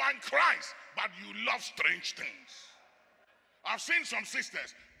of you are in Christ, but you love strange things. I've seen some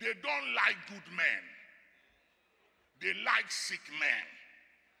sisters, they don't like good men. They like sick men.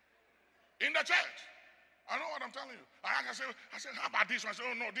 In the church. I know what I'm telling you. I said, how about this one? I said,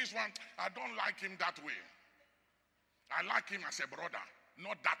 oh no, this one, I don't like him that way. I like him as a brother,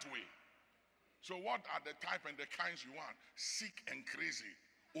 not that way. So what are the type and the kinds you want? Sick and crazy.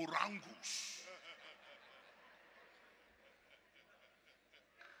 Orangus.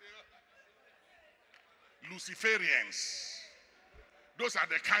 Luciferians. Those are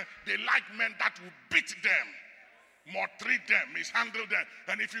the kind, they like men that will beat them, maltreat them, mishandle them.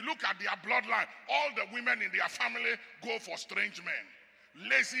 And if you look at their bloodline, all the women in their family go for strange men.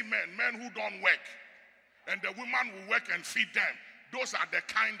 Lazy men, men who don't work. And the woman will work and feed them. Those are the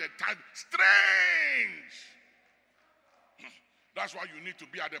kind of type, strange. That's why you need to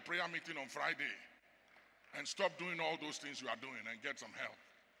be at the prayer meeting on Friday. And stop doing all those things you are doing and get some help.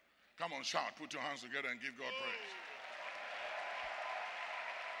 Come on, shout, put your hands together and give God praise.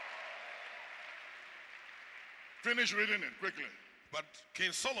 Finish reading it quickly. But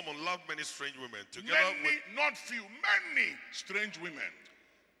King Solomon loved many strange women. Not few, many strange women.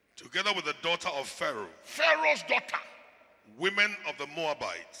 Together with the daughter of Pharaoh. Pharaoh's daughter. Women of the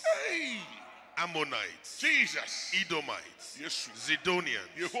Moabites. Hey. Ammonites. Jesus. Edomites. Yes. Zidonians.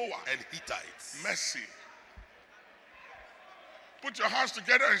 Jehovah. And Hittites. Mercy. Put your hands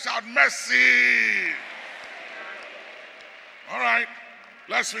together and shout, mercy. All right.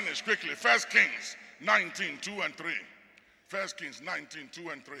 Let's finish quickly. 1 Kings 19, 2 and 3. 1 Kings 19, 2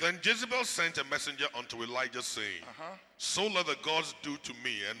 and 3. Then Jezebel sent a messenger unto Elijah, saying, So let the gods do to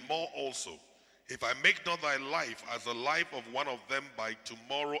me, and more also, if I make not thy life as the life of one of them by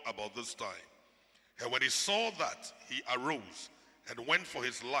tomorrow about this time. And when he saw that, he arose and went for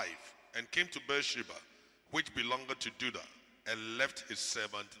his life, and came to Beersheba, which belonged to Judah, and left his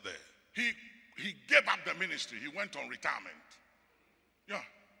servant there. He gave up the ministry. He went on retirement. Yeah.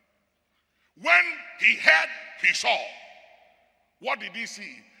 When he heard, he saw. What did he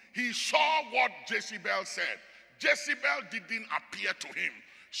see? He saw what Jezebel said. Jezebel didn't appear to him.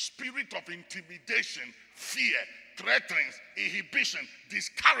 Spirit of intimidation, fear, threatenings, inhibition,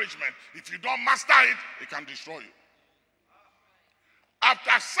 discouragement. If you don't master it, it can destroy you.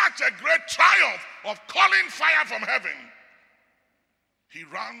 After such a great triumph of calling fire from heaven, he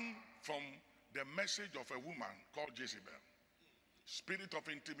ran from the message of a woman called Jezebel. Spirit of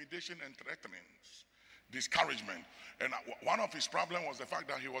intimidation and threatenings, discouragement. And one of his problems was the fact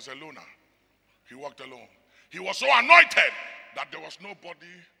that he was a loner. He walked alone. He was so anointed that there was nobody,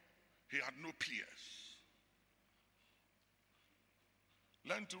 he had no peers.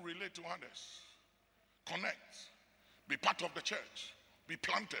 Learn to relate to others. Connect. Be part of the church. Be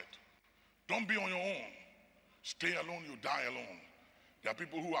planted. Don't be on your own. Stay alone, you die alone. There are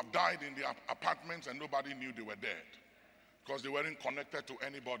people who have died in their apartments and nobody knew they were dead because they weren't connected to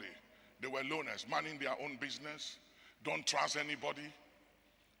anybody. They were loners, minding their own business. Don't trust anybody.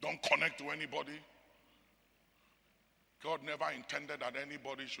 Don't connect to anybody. God never intended that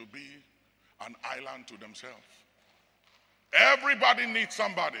anybody should be an island to themselves. Everybody needs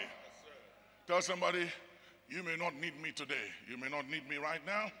somebody. Tell somebody, you may not need me today. You may not need me right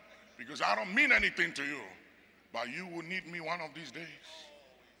now because I don't mean anything to you. But you will need me one of these days.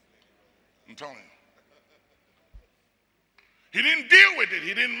 I'm telling you. He didn't deal with it.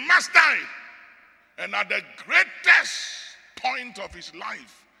 He didn't master it. And at the greatest point of his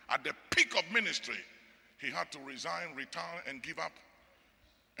life, at the peak of ministry, he had to resign, retire, and give up.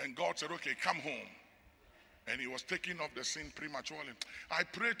 And God said, okay, come home. And he was taken off the scene prematurely. I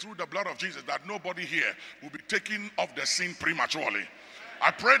pray through the blood of Jesus that nobody here will be taken off the scene prematurely. I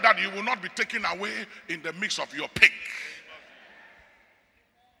pray that you will not be taken away in the midst of your peak.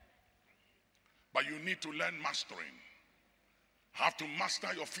 But you need to learn mastering. Have to master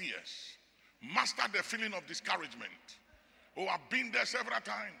your fears. Master the feeling of discouragement. Oh, I've been there several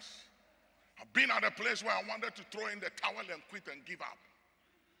times. I've been at a place where I wanted to throw in the towel and quit and give up.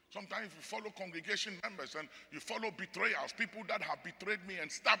 Sometimes you follow congregation members and you follow betrayals, people that have betrayed me and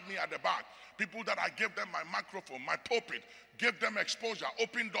stabbed me at the back, people that I gave them my microphone, my pulpit, gave them exposure,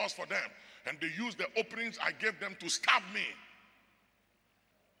 opened doors for them, and they used the openings I gave them to stab me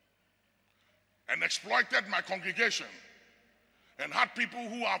and exploited my congregation. and had people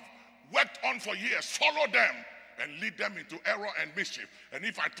who have worked on for years follow them and lead them into error and mischief. And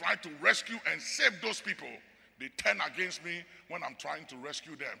if I try to rescue and save those people, they turn against me when I'm trying to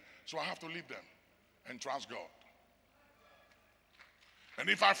rescue them. So I have to leave them and trust God. And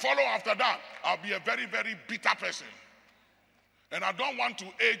if I follow after that, I'll be a very, very bitter person. And I don't want to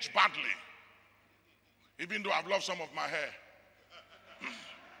age badly, even though I've lost some of my hair.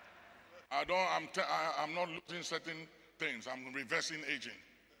 I'm not losing certain things. I'm reversing aging.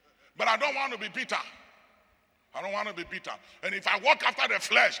 But I don't want to be bitter. I don't want to be bitter. And if I walk after the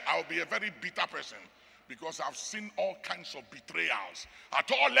flesh, I'll be a very bitter person, because I've seen all kinds of betrayals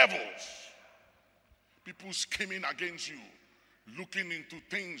at all levels. People scheming against you, looking into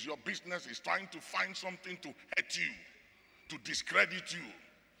things. Your business is trying to find something to hurt you, to discredit you,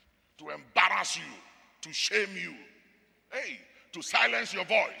 to embarrass you, to shame you, to silence your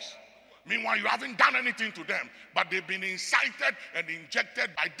voice. Meanwhile, you haven't done anything to them, but they've been incited and injected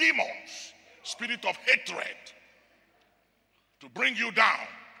by demons, spirit of hatred, to bring you down,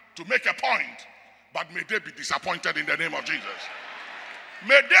 to make a point. But may they be disappointed in the name of Jesus.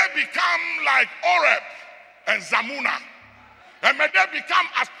 May they become like Oreb and Zamuna, and may they become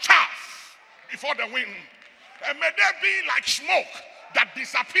as chaff before the wind, and may they be like smoke that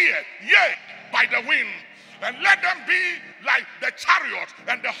disappear, by the wind. And let them be like the chariot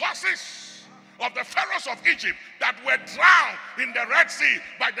and the horses of the pharaohs of Egypt that were drowned in the Red Sea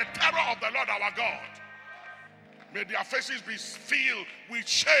by the terror of the Lord our God. May their faces be filled with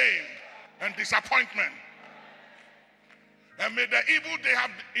shame and disappointment. And may the evil they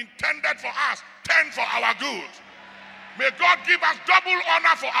have intended for us turn for our good. May God give us double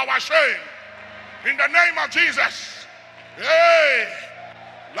honor for our shame. In the name of Jesus.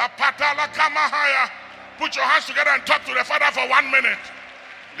 La patala kamahaya. Put your hands together and talk to the Father for 1 minute.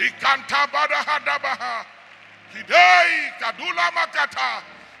 Likanta badahadabaha. Hidei kadula makata.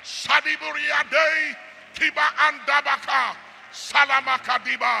 Sadiburia dei. Kiba andabaka.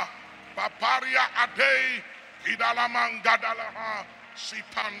 Salamakadiba. Paparia adei. Hidalamangadalaha.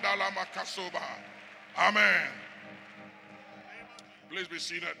 Sipandalamakasuba. Amen. Please be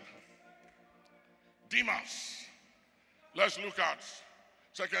seated. Demas. Let's look at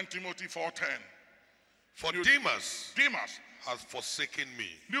 2 Timothy 4:10. For Demas has forsaken me.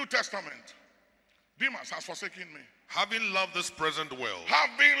 New Testament. Demas has forsaken me. Having loved this present world.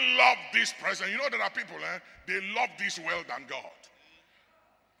 Having loved this present. You know there are people, they love this world than God.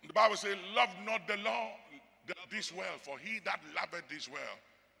 The Bible says, love not the law, this world, for he that loveth this world,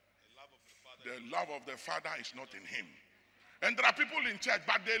 the love of the Father is not in him. And there are people in church,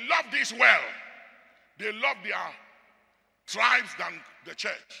 but they love this world. They love their tribes than the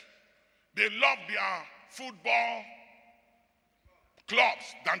church. They love their football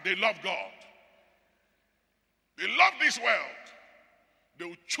clubs than they love God. They love this world. They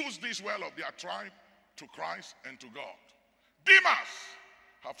will choose this world of their tribe to Christ and to God. Demas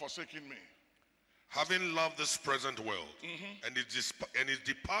have forsaken me. Having loved this present world, and is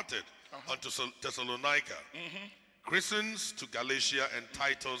departed unto Thessalonica, Crescens to Galatia, and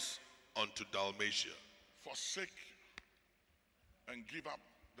Titus unto Dalmatia. Forsake and give up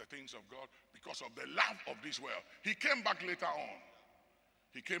the things of God because of the love of this world. He came back later on.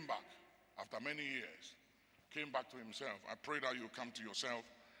 He came back after many years. Came back to himself. I pray that you come to yourself.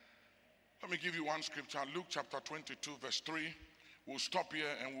 Let me give you one scripture. Luke chapter 22 verse 3. We'll stop here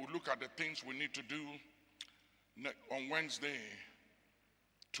and we'll look at the things we need to do on Wednesday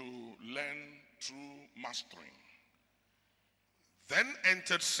to learn true mastering. Then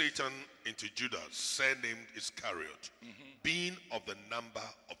entered Satan into Judas, surnamed Iscariot, being of the number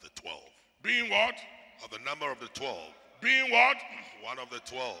of the 12. Being what? Of the number of the 12. Being what? One of the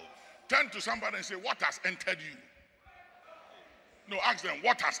 12. Turn to somebody and say, what has entered you? No, ask them,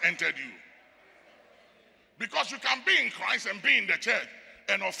 what has entered you? Because you can be in Christ and be in the church,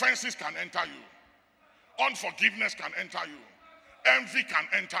 and offenses can enter you. Unforgiveness can enter you. Envy can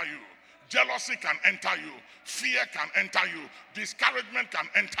enter you. Jealousy can enter you. Fear can enter you. Discouragement can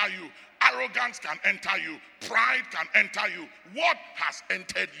enter you. Arrogance can enter you. Pride can enter you. What has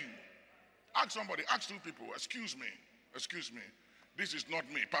entered you? Ask somebody, ask two people, excuse me. This is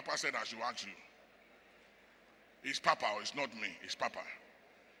not me. Papa said I should ask you. It's Papa or it's not me. It's Papa.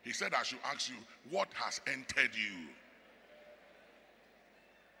 He said I should ask you, what has entered you?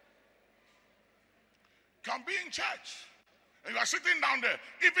 Can be in church. And you are sitting down there.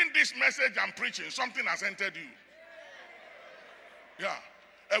 Even this message I'm preaching, something has entered you. Yeah.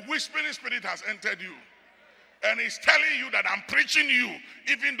 A whispering spirit has entered you. And it's telling you that I'm preaching you,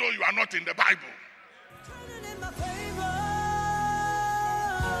 even though you are not in the Bible.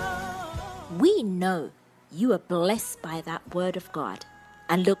 We know you are blessed by that word of God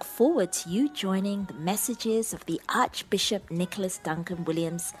and look forward to you joining the messages of the Archbishop Nicholas Duncan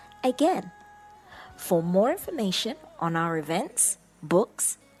Williams again. For more information on our events,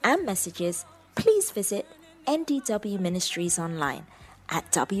 books, and messages, please visit NDW Ministries online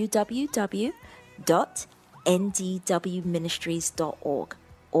at www.ndwministries.org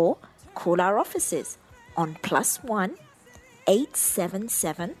or call our offices on +1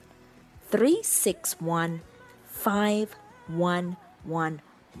 877 361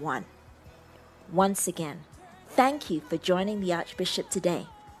 5111. Once again, thank you for joining the Archbishop today,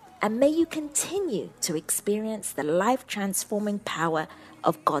 and may you continue to experience the life-transforming power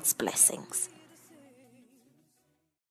of God's blessings.